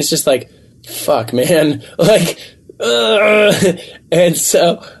towel, and it's just like, fuck, man. Like, and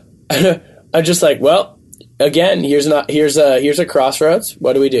so I'm just like, well, again, here's a crossroads.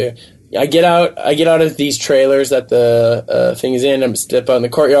 What do? I get out of these trailers that the thing is in. I'm step out in the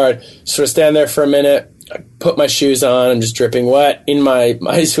courtyard, sort of stand there for a minute. I put my shoes on. I'm just dripping wet in my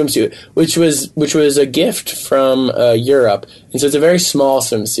swimsuit, which was a gift from Europe, and so it's a very small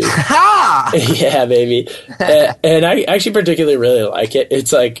swimsuit. Yeah, baby. And I actually particularly really like it.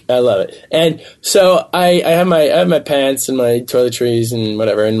 It's like, I love it. And so I have my pants and my toiletries and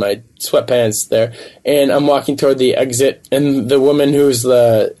whatever, and my sweatpants there, and I'm walking toward the exit, and the woman who's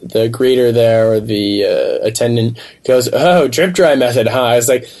the greeter there, or the attendant, goes, "Oh, drip dry method, huh?" I was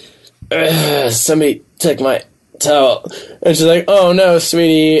like, somebody took my towel. And she's like, "Oh no,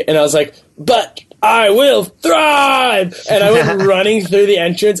 sweetie." And I was like, "But I will thrive." And I went running through the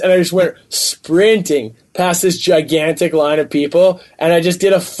entrance, and I just went sprinting past this gigantic line of people, and I just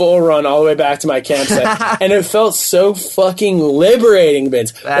did a full run all the way back to my campsite. And it felt so fucking liberating,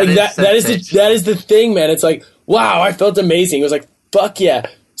 Vince. That is the thing, man. It's like, wow, I felt amazing. It was like, fuck yeah.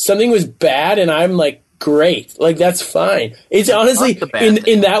 Something was bad, and I'm like, great. Like, that's fine. It's honestly,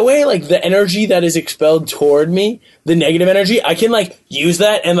 in that way, like, the energy that is expelled toward me the negative energy, I can like use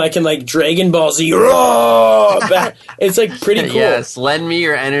that and I can like Dragon Ball Z back. It's like pretty cool. Yes, lend me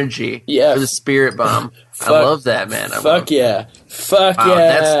your energy Yeah. for the spirit bomb. I love that, man. Fuck yeah. Wow,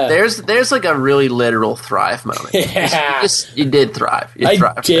 Yeah. there's like a really literal thrive moment. Yeah. You did thrive. You I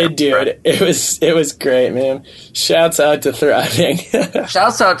thrived did, there. dude. It was great, man. Shouts out to thriving.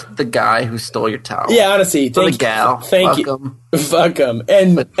 Shouts out to the guy who stole your towel. Yeah, honestly, For the gal. Thank Fuck you. 'em. Fuck them.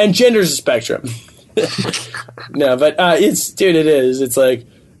 And gender's a spectrum. No, but it is. It's like,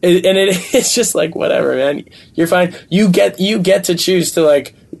 it's just like whatever, man. You're fine. You get to choose to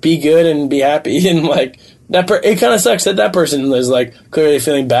like be good and be happy, and like it kind of sucks that person is like clearly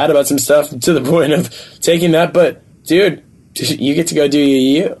feeling bad about some stuff to the point of taking that. But dude, you get to go do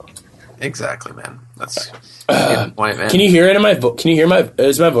you. Exactly, man. That's a good point, man. Can you hear it in my Can you hear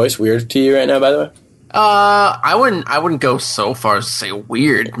is my voice weird to you right now? By the way. I wouldn't go so far as to say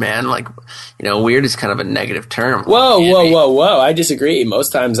weird, man. Like, weird is kind of a negative term. Whoa! I disagree.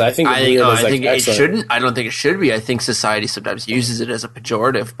 Most times, I think weird is like think excellent. it shouldn't. I don't think it should be. I think society sometimes uses it as a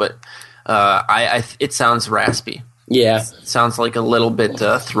pejorative, but it sounds raspy. Yeah, It sounds like a little bit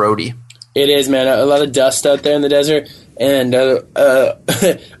throaty. it is, man. A lot of dust out there in the desert, and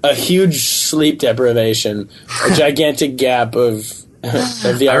a huge sleep deprivation, a gigantic gap of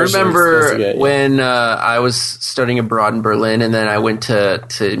the I hours remember you're supposed to get, yeah. when I was studying abroad in Berlin, and then I went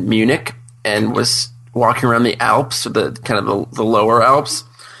to Munich and was walking around the Alps, or the lower Alps.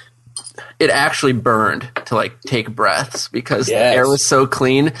 It actually burned to like take breaths because the air was so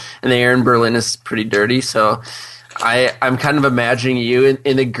clean, and the air in Berlin is pretty dirty. So I'm kind of imagining you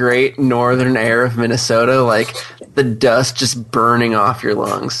in the great northern air of Minnesota, like the dust just burning off your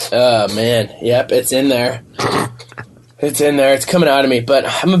lungs. Oh man, yep, it's in there. It's in there. It's coming out of me, but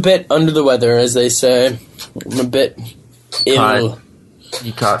I'm a bit under the weather, as they say. I'm a bit ill.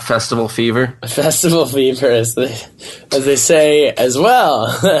 You caught festival fever? Festival fever, as they say as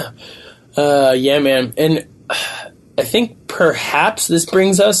well. Yeah, man. And I think perhaps this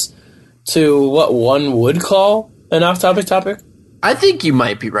brings us to what one would call an off-topic topic. I think you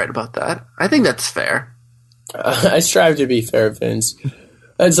might be right about that. I think that's fair. I strive to be fair, Vince.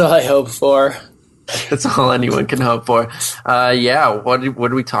 That's all I hope for. That's all anyone can hope for. Yeah, what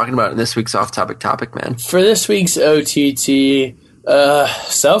are we talking about in this week's off-topic topic, man? For this week's OTT,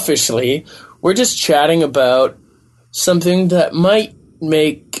 selfishly, we're just chatting about something that might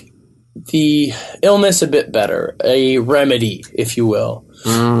make the illness a bit better, a remedy, if you will.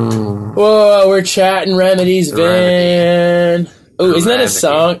 Whoa, we're chatting remedies, Van. Oh, isn't that a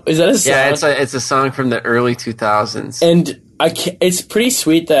song? Is that a song? Yeah, it's a song from the early 2000s. And it's pretty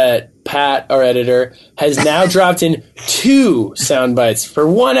sweet that Pat, our editor, has now dropped in 2 sound bites for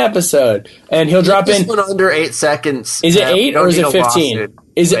one episode, and he'll drop in. This one under 8 seconds. Is it 8 or is it 15?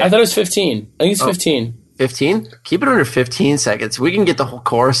 Is it? I thought it was 15. I think it's 15. 15? Keep it under 15 seconds. We can get the whole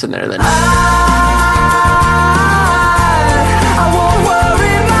chorus in there then.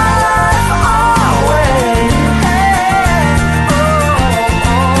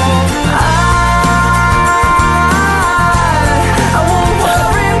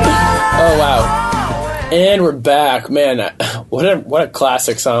 And we're back, man. What a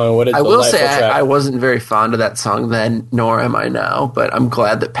classic song! What a I will delightful say track. I wasn't very fond of that song then, nor am I now. But I'm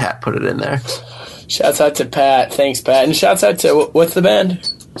glad that Pat put it in there. Shouts out to Pat. Thanks, Pat, and shouts out to what's the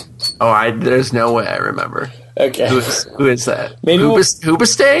band? Oh, there's no way I remember. Okay, who is that? Maybe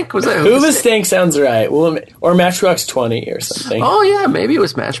Hoobastank? Was that Hoobastank? Sounds right. Or Matchbox 20 or something. Oh yeah, maybe it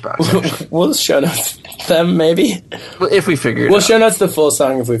was Matchbox. We'll show notes them maybe if we figure it out. We'll show notes the full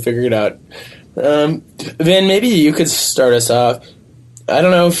song if we figure it out. Van, maybe you could start us off. I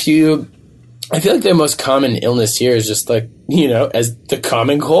don't know if you. I feel like the most common illness here is just like as the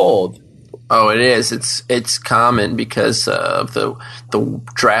common cold. Oh, it is. It's common because of the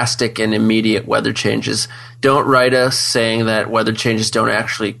drastic and immediate weather changes. Don't write us saying that weather changes don't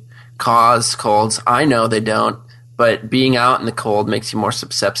actually cause colds. I know they don't, but being out in the cold makes you more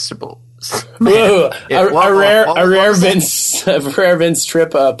susceptible. Whoa, a rare Vince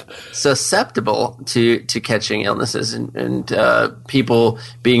trip up. Susceptible to catching illnesses and people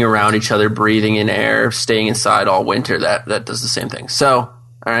being around each other, breathing in air, staying inside all winter. That does the same thing. So,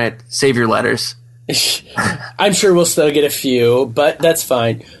 all right, save your letters. I'm sure we'll still get a few, but that's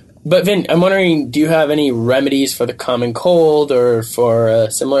fine. But Vin, I'm wondering, do you have any remedies for the common cold or for a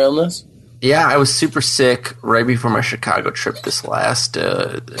similar illness? Yeah, I was super sick right before my Chicago trip this last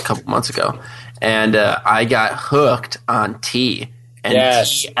a couple months ago, and I got hooked on tea and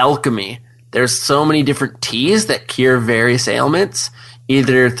tea alchemy. There's so many different teas that cure various ailments,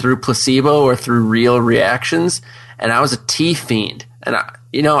 either through placebo or through real reactions, and I was a tea fiend. And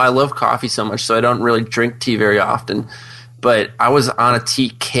I love coffee so much, so I don't really drink tea very often. But I was on a tea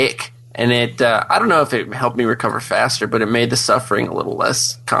kick, and I don't know if it helped me recover faster, but it made the suffering a little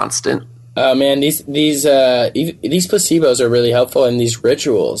less constant. Man, these placebos are really helpful, and these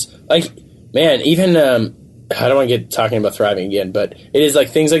rituals, like, man, even I don't want to get talking about thriving again, but it is like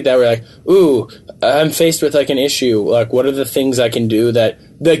things like that where like, ooh, I'm faced with like an issue. Like, what are the things I can do that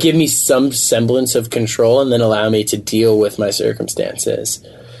give me some semblance of control and then allow me to deal with my circumstances?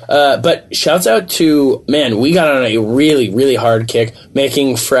 But shouts out to, man, we got on a really, really hard kick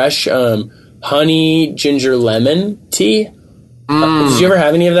making fresh honey ginger lemon tea. Did you ever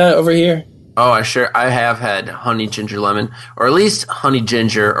have any of that over here? Oh, I have had honey ginger lemon, or at least honey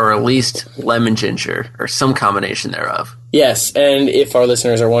ginger, or at least lemon ginger, or some combination thereof. Yes, and if our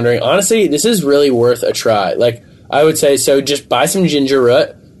listeners are wondering, honestly, this is really worth a try. Like, I would say, so just buy some ginger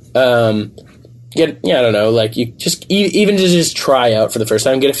root, I don't know, like, you just, even to just try out for the first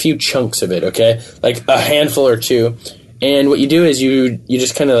time, get a few chunks of it, okay? Like, a handful or two. And what you do is you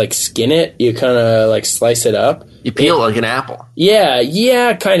just kind of, like, skin it, you kind of, like, slice it up. You peel it like an apple.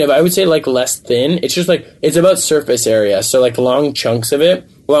 Yeah, kind of. I would say, like, less thin. It's just, like, it's about surface area. So, like, long, thin chunks of it,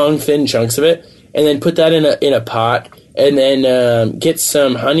 and then put that in a pot, and then get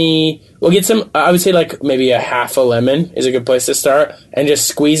some honey. Well, I would say, like, maybe a half a lemon is a good place to start, and just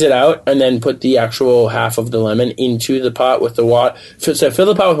squeeze it out, and then put the actual half of the lemon into the pot with the water. So, fill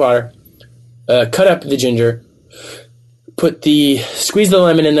the pot with water, cut up the ginger, squeeze the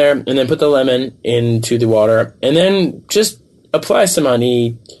lemon in there, and then put the lemon into the water, and then just apply some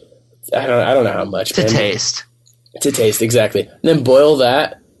honey. I don't know how much. To taste, exactly. And then boil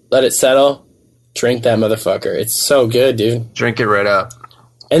that, let it settle, drink that motherfucker. It's so good, dude. Drink it right up.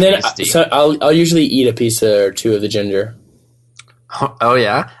 And then I'll usually eat a piece or two of the ginger. Oh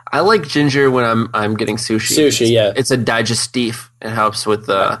yeah, I like ginger when I'm getting sushi. Yeah, it's a digestif. It helps with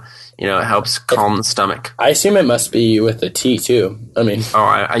it helps calm the stomach. I assume it must be with the tea too. I mean,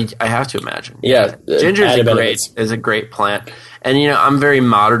 I have to imagine. Yeah, ginger is a great plant, and I'm very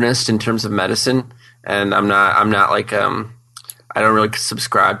modernist in terms of medicine, and I'm not like I don't really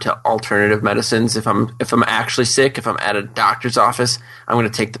subscribe to alternative medicines. If I'm actually sick, if I'm at a doctor's office, I'm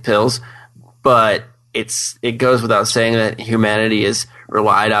going to take the pills, but it goes without saying that humanity has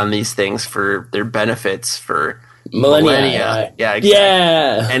relied on these things for their benefits for millennia. Yeah, exactly.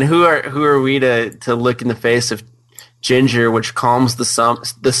 Yeah. And who are we to look in the face of ginger, which calms the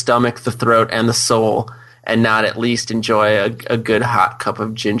stomach, the throat, and the soul, and not at least enjoy a good hot cup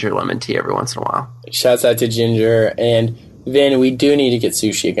of ginger lemon tea every once in a while? Shouts out to Ginger. And Vin, we do need to get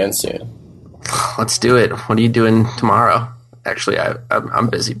sushi again soon. Let's do it. What are you doing tomorrow? Actually, I'm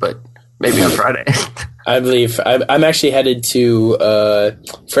busy, but maybe on Friday. I believe I'm actually headed to a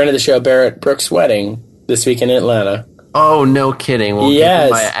friend of the show, Barrett Brooks' wedding this week in Atlanta. Oh, no kidding. Well,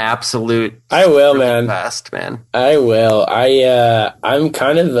 yes. My absolute. I will, man. Best, man. I will. I'm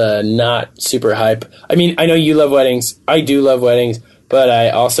kind of not super hype. I mean, I know you love weddings. I do love weddings, but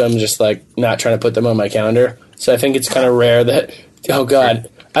I also am just like not trying to put them on my calendar. So I think it's kind of rare that. Oh God,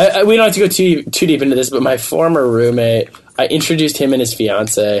 we don't have to go too deep into this, but my former roommate, I introduced him and his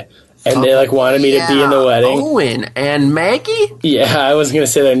fiance. And they wanted me to be in the wedding. Owen and Maggie? Yeah, I wasn't going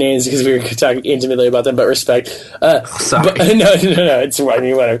to say their names because we were talking intimately about them, but respect. Sorry. But, no, it's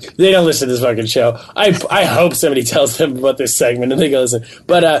whatever. They don't listen to this fucking show. I hope somebody tells them about this segment and they go listen.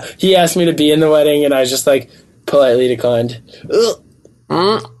 But he asked me to be in the wedding, and I just politely declined.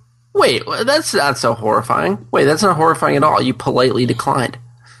 Wait, that's not so horrifying. Wait, that's not horrifying at all. You politely declined.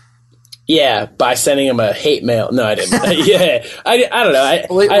 Yeah, by sending him a hate mail. No, I didn't. Yeah, I don't know.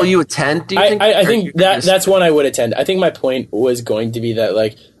 Will you attend? Do you think? I think that's one I would attend. I think my point was going to be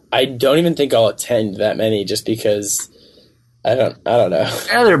that I don't even think I'll attend that many just because I don't know.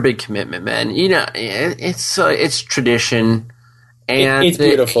 Yeah, they're a big commitment, man. It's tradition. And it's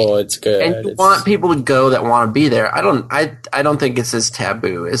beautiful. It's good. And you want people to go that want to be there. I don't think it's as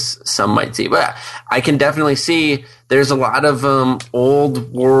taboo as some might see, but I can definitely see there's a lot of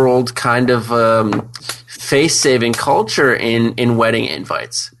old world kind of face saving culture in wedding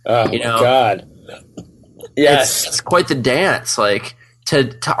invites. Oh my God! Yes, it's quite the dance. Like to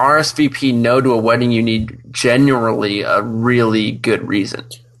RSVP no to a wedding, you need generally a really good reason.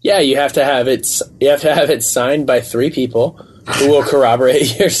 Yeah, you have to have it. You have to have it signed by 3 people. Who will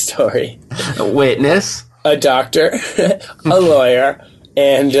corroborate your story? A witness, a doctor, a lawyer,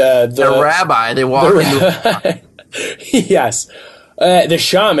 and the rabbi. They walk into. Yes, the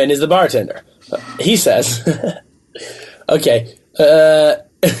shaman is the bartender. He says, "Okay,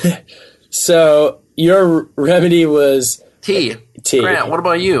 so your remedy was Tea. Tea. Grant, what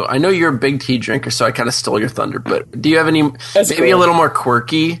about you? I know you're a big tea drinker, so I kind of stole your thunder, but do you have any That's maybe cool. a little more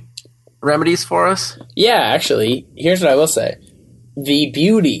quirky remedies for us? Yeah, actually, here's what I will say.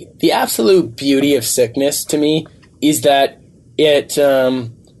 The absolute beauty of sickness to me is that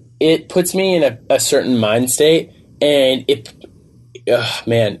it puts me in a certain mind state, and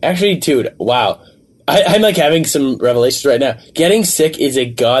actually, dude, wow. I'm like having some revelations right now. Getting sick is a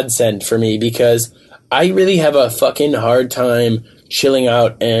godsend for me because I really have a fucking hard time chilling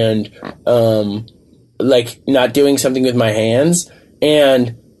out and like not doing something with my hands.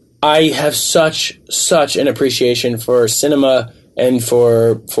 And I have such an appreciation for cinema and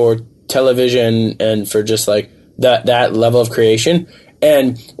for television and for just like that level of creation.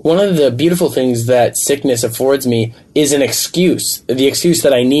 And one of the beautiful things that sickness affords me is an excuse, the excuse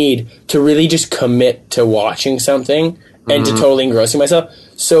that I need to really just commit to watching something and to totally engrossing myself.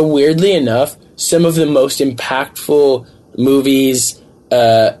 So weirdly enough, some of the most impactful movies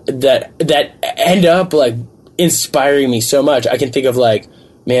that end up like inspiring me so much. I can think of like,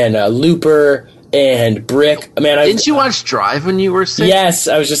 Looper and Brick. Didn't you watch Drive when you were sick? Yes,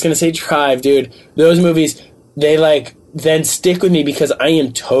 I was just gonna say Drive, dude. Those movies, they like then stick with me because I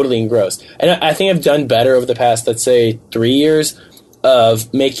am totally engrossed. And I think I've done better over the past, let's say, 3 years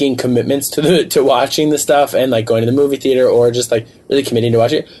of making commitments to watching the stuff and like going to the movie theater or just like really committing to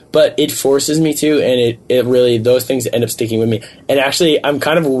watch it. But it forces me to, and it really, those things end up sticking with me. And actually, I'm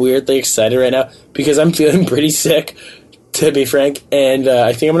kind of weirdly excited right now because I'm feeling pretty sick, to be frank. And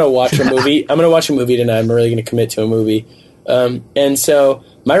I think I'm going to watch a movie. I'm going to watch a movie tonight. I'm really going to commit to a movie. And so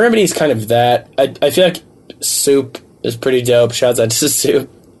my remedy is kind of that. I feel like Soup is pretty dope. Shouts out to Soup.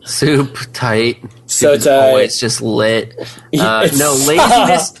 Soup, tight. So Soup is always just lit.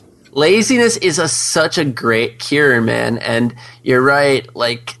 Laziness is such a great cure, man. And you're right.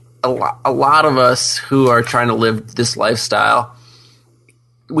 Like a lot of us who are trying to live this lifestyle,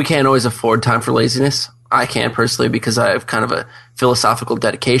 we can't always afford time for laziness. I can't personally because I have kind of a philosophical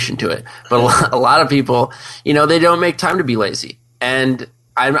dedication to it. But a lot of people, they don't make time to be lazy. And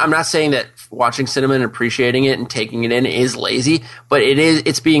I'm not saying that watching cinema and appreciating it and taking it in is lazy, but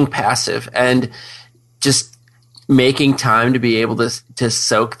it's being passive and just making time to be able to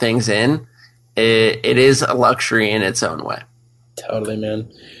soak things in. It is a luxury in its own way. Totally,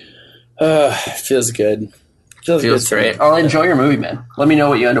 man. Feels good. Feels great. I'll enjoy your movie, man. Let me know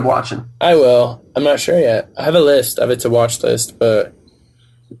what you end up watching. I will. I'm not sure yet. I have a list. I have a to watch list, but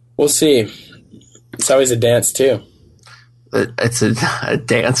we'll see. It's always a dance too. It's a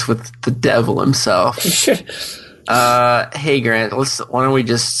dance with the devil himself. Hey Grant, why don't we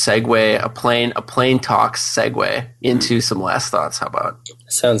just segue a plain talk segue into some last thoughts? How about?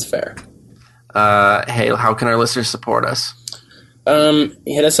 Sounds fair. Hey, how can our listeners support us?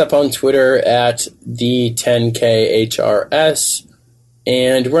 Hit us up on Twitter at the 10khrs,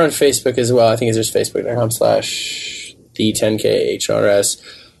 and we're on Facebook as well. I think it's just facebook.com/the 10khrs.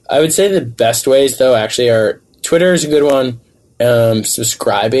 I would say the best ways though actually are Twitter is a good one.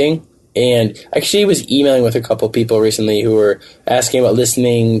 Subscribing, and actually was emailing with a couple people recently who were asking about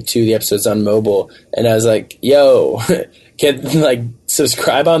listening to the episodes on mobile, and I was like, yo, get like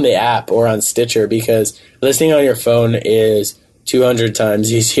subscribe on the app or on Stitcher because listening on your phone is 200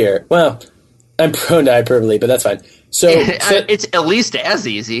 times easier. Well, I'm prone to hyperbole, but that's fine. So it's at least as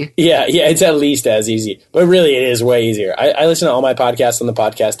easy. Yeah, it's at least as easy, but really it is way easier. I listen to all my podcasts on the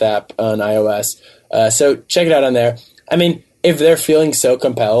podcast app on iOS, so check it out on there. I mean, if they're feeling so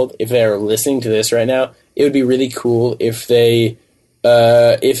compelled, if they're listening to this right now, it would be really cool if they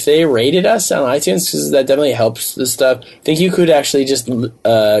rated us on iTunes because that definitely helps the stuff. I think you could actually just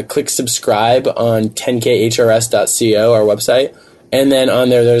click subscribe on 10khrs.co, our website, and then on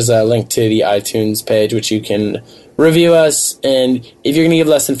there's a link to the iTunes page which you can review us. And if you're going to give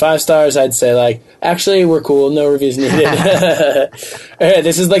less than 5 stars, I'd say like, actually, we're cool, no reviews needed. All right,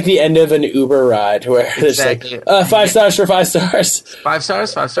 this is like the end of an Uber ride where there's like 5 stars for 5 stars. 5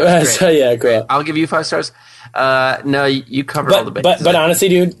 stars? 5 stars? Great. So yeah, cool. I'll give you 5 stars. No, you covered all the bases. But honestly,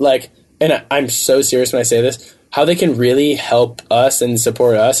 dude, like, and I'm so serious when I say this, how they can really help us and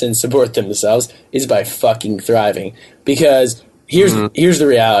support themselves is by fucking thriving. Because here's the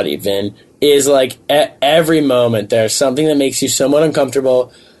reality, Vin, is like at every moment there's something that makes you somewhat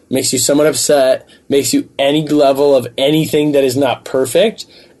uncomfortable, makes you somewhat upset, makes you any level of anything that is not perfect,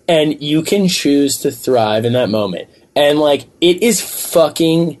 and you can choose to thrive in that moment. And like, it is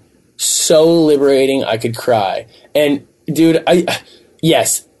fucking so liberating, I could cry. And dude,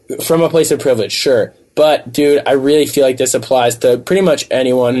 yes, from a place of privilege, sure. But dude, I really feel like this applies to pretty much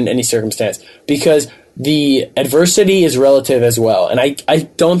anyone in any circumstance because the adversity is relative as well. And I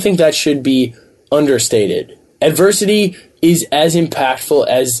don't think that should be understated. adversity is as impactful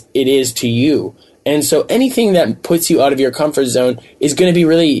as it is to you. And so anything that puts you out of your comfort zone is going to be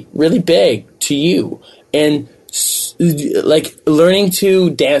really, really big to you. And like learning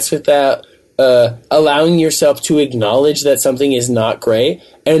to dance with that, allowing yourself to acknowledge that something is not great,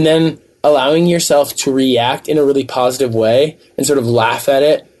 and then allowing yourself to react in a really positive way and sort of laugh at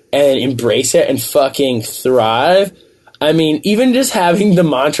it and embrace it and fucking thrive. I mean, even just having the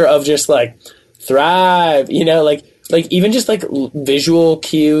mantra of just like thrive, you know, like even just like visual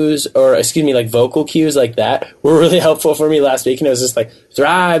cues or like vocal cues like that were really helpful for me last week. And it was just like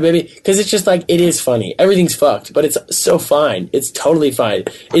thrive, baby. Cause it's just like, it is funny. Everything's fucked, but it's so fine. It's totally fine.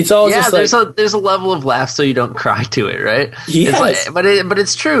 It's all just like, there's a level of laugh so you don't cry to it. Right. Yes. But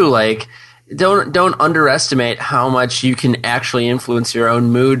it's true. Like don't underestimate how much you can actually influence your own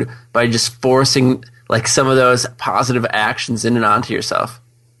mood by just forcing like some of those positive actions in and onto yourself.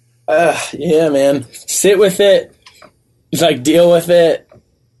 Yeah, man. Sit with it. Like, deal with it.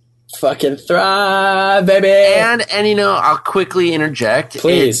 Fucking thrive, baby. And you know, I'll quickly interject.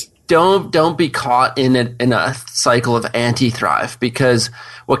 Please. Don't be caught in a cycle of anti-thrive, because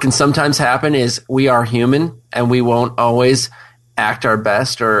what can sometimes happen is we are human and we won't always act our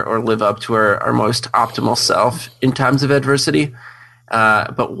best or live up to our most optimal self in times of adversity.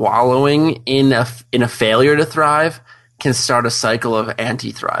 But wallowing in a failure to thrive can start a cycle of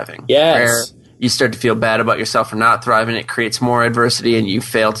anti-thriving. Yes. Where you start to feel bad about yourself for not thriving. It creates more adversity, and you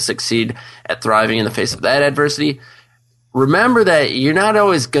fail to succeed at thriving in the face of that adversity. Remember that you're not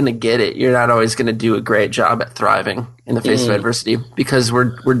always going to get it. You're not always going to do a great job at thriving in the face of adversity, because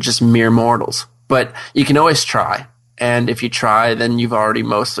we're just mere mortals. But you can always try. And if you try, then you've already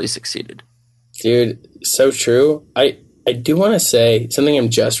mostly succeeded. Dude, so true. I do want to say something I'm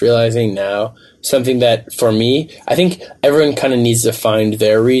just realizing now, something that for me, I think everyone kind of needs to find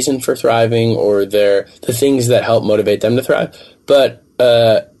their reason for thriving or the things that help motivate them to thrive. But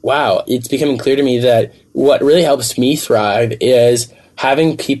wow, it's becoming clear to me that what really helps me thrive is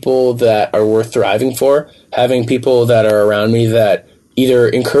having people that are worth thriving for, having people that are around me that either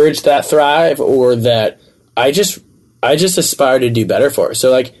encourage that thrive or that I just aspire to do better for. So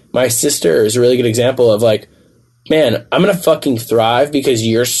like my sister is a really good example of like, man, I'm going to fucking thrive because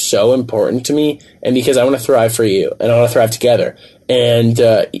you're so important to me and because I want to thrive for you and I want to thrive together. And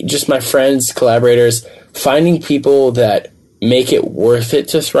just my friends, collaborators, finding people that make it worth it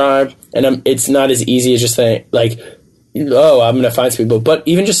to thrive. And it's not as easy as just saying like, oh, I'm going to find some people. But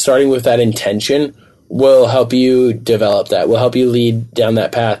even just starting with that intention will help you develop that, will help you lead down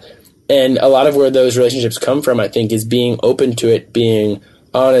that path. And a lot of where those relationships come from, I think, is being open to it, being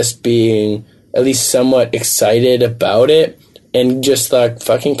honest, being at least somewhat excited about it, and just like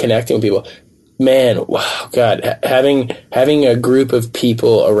fucking connecting with people. Man, wow, God, having a group of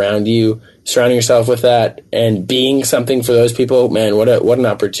people around you, surrounding yourself with that, and being something for those people, man, what an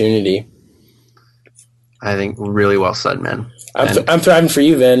opportunity. I think really well said, man. I'm thriving for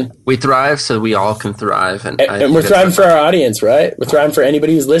you, Vin. We thrive so we all can thrive, and we're thriving for our audience, right? We're thriving for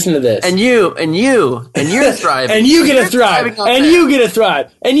anybody who's listening to this. And you're thriving, and you get to thrive, and you get to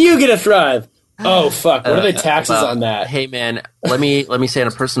thrive, and you get to thrive. Oh fuck! What are the taxes on that? Hey man, let me say on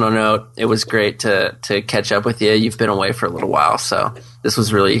a personal note, it was great to catch up with you. You've been away for a little while, so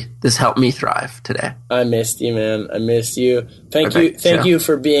this helped me thrive today. I missed you, man. I missed you. Thank you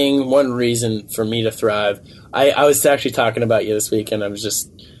for being one reason for me to thrive. I was actually talking about you this week, and I was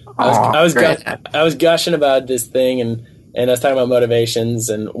gushing about this thing, and I was talking about motivations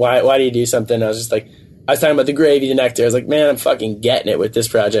and why do you do something. I was just like, I was talking about the gravy, the nectar. I was like, man, I'm fucking getting it with this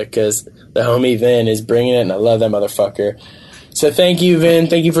project because the homie Vin is bringing it, and I love that motherfucker. So thank you, Vin.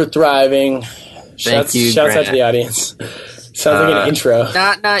 Thank you for thriving. Shouts out to the audience. Sounds like an intro.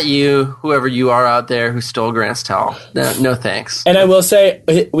 Not you, whoever you are out there who stole Grant's towel. No thanks. And I will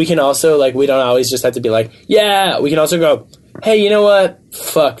say, we can also, like, we don't always just have to be like, yeah. We can also go, hey, you know what?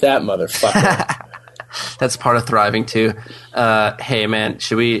 Fuck that motherfucker. That's part of thriving too. Hey man,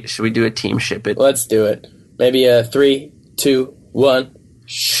 should we do a team ship it? Let's do it. Maybe a 3, 2, 1.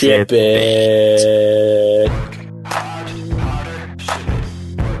 Ship it.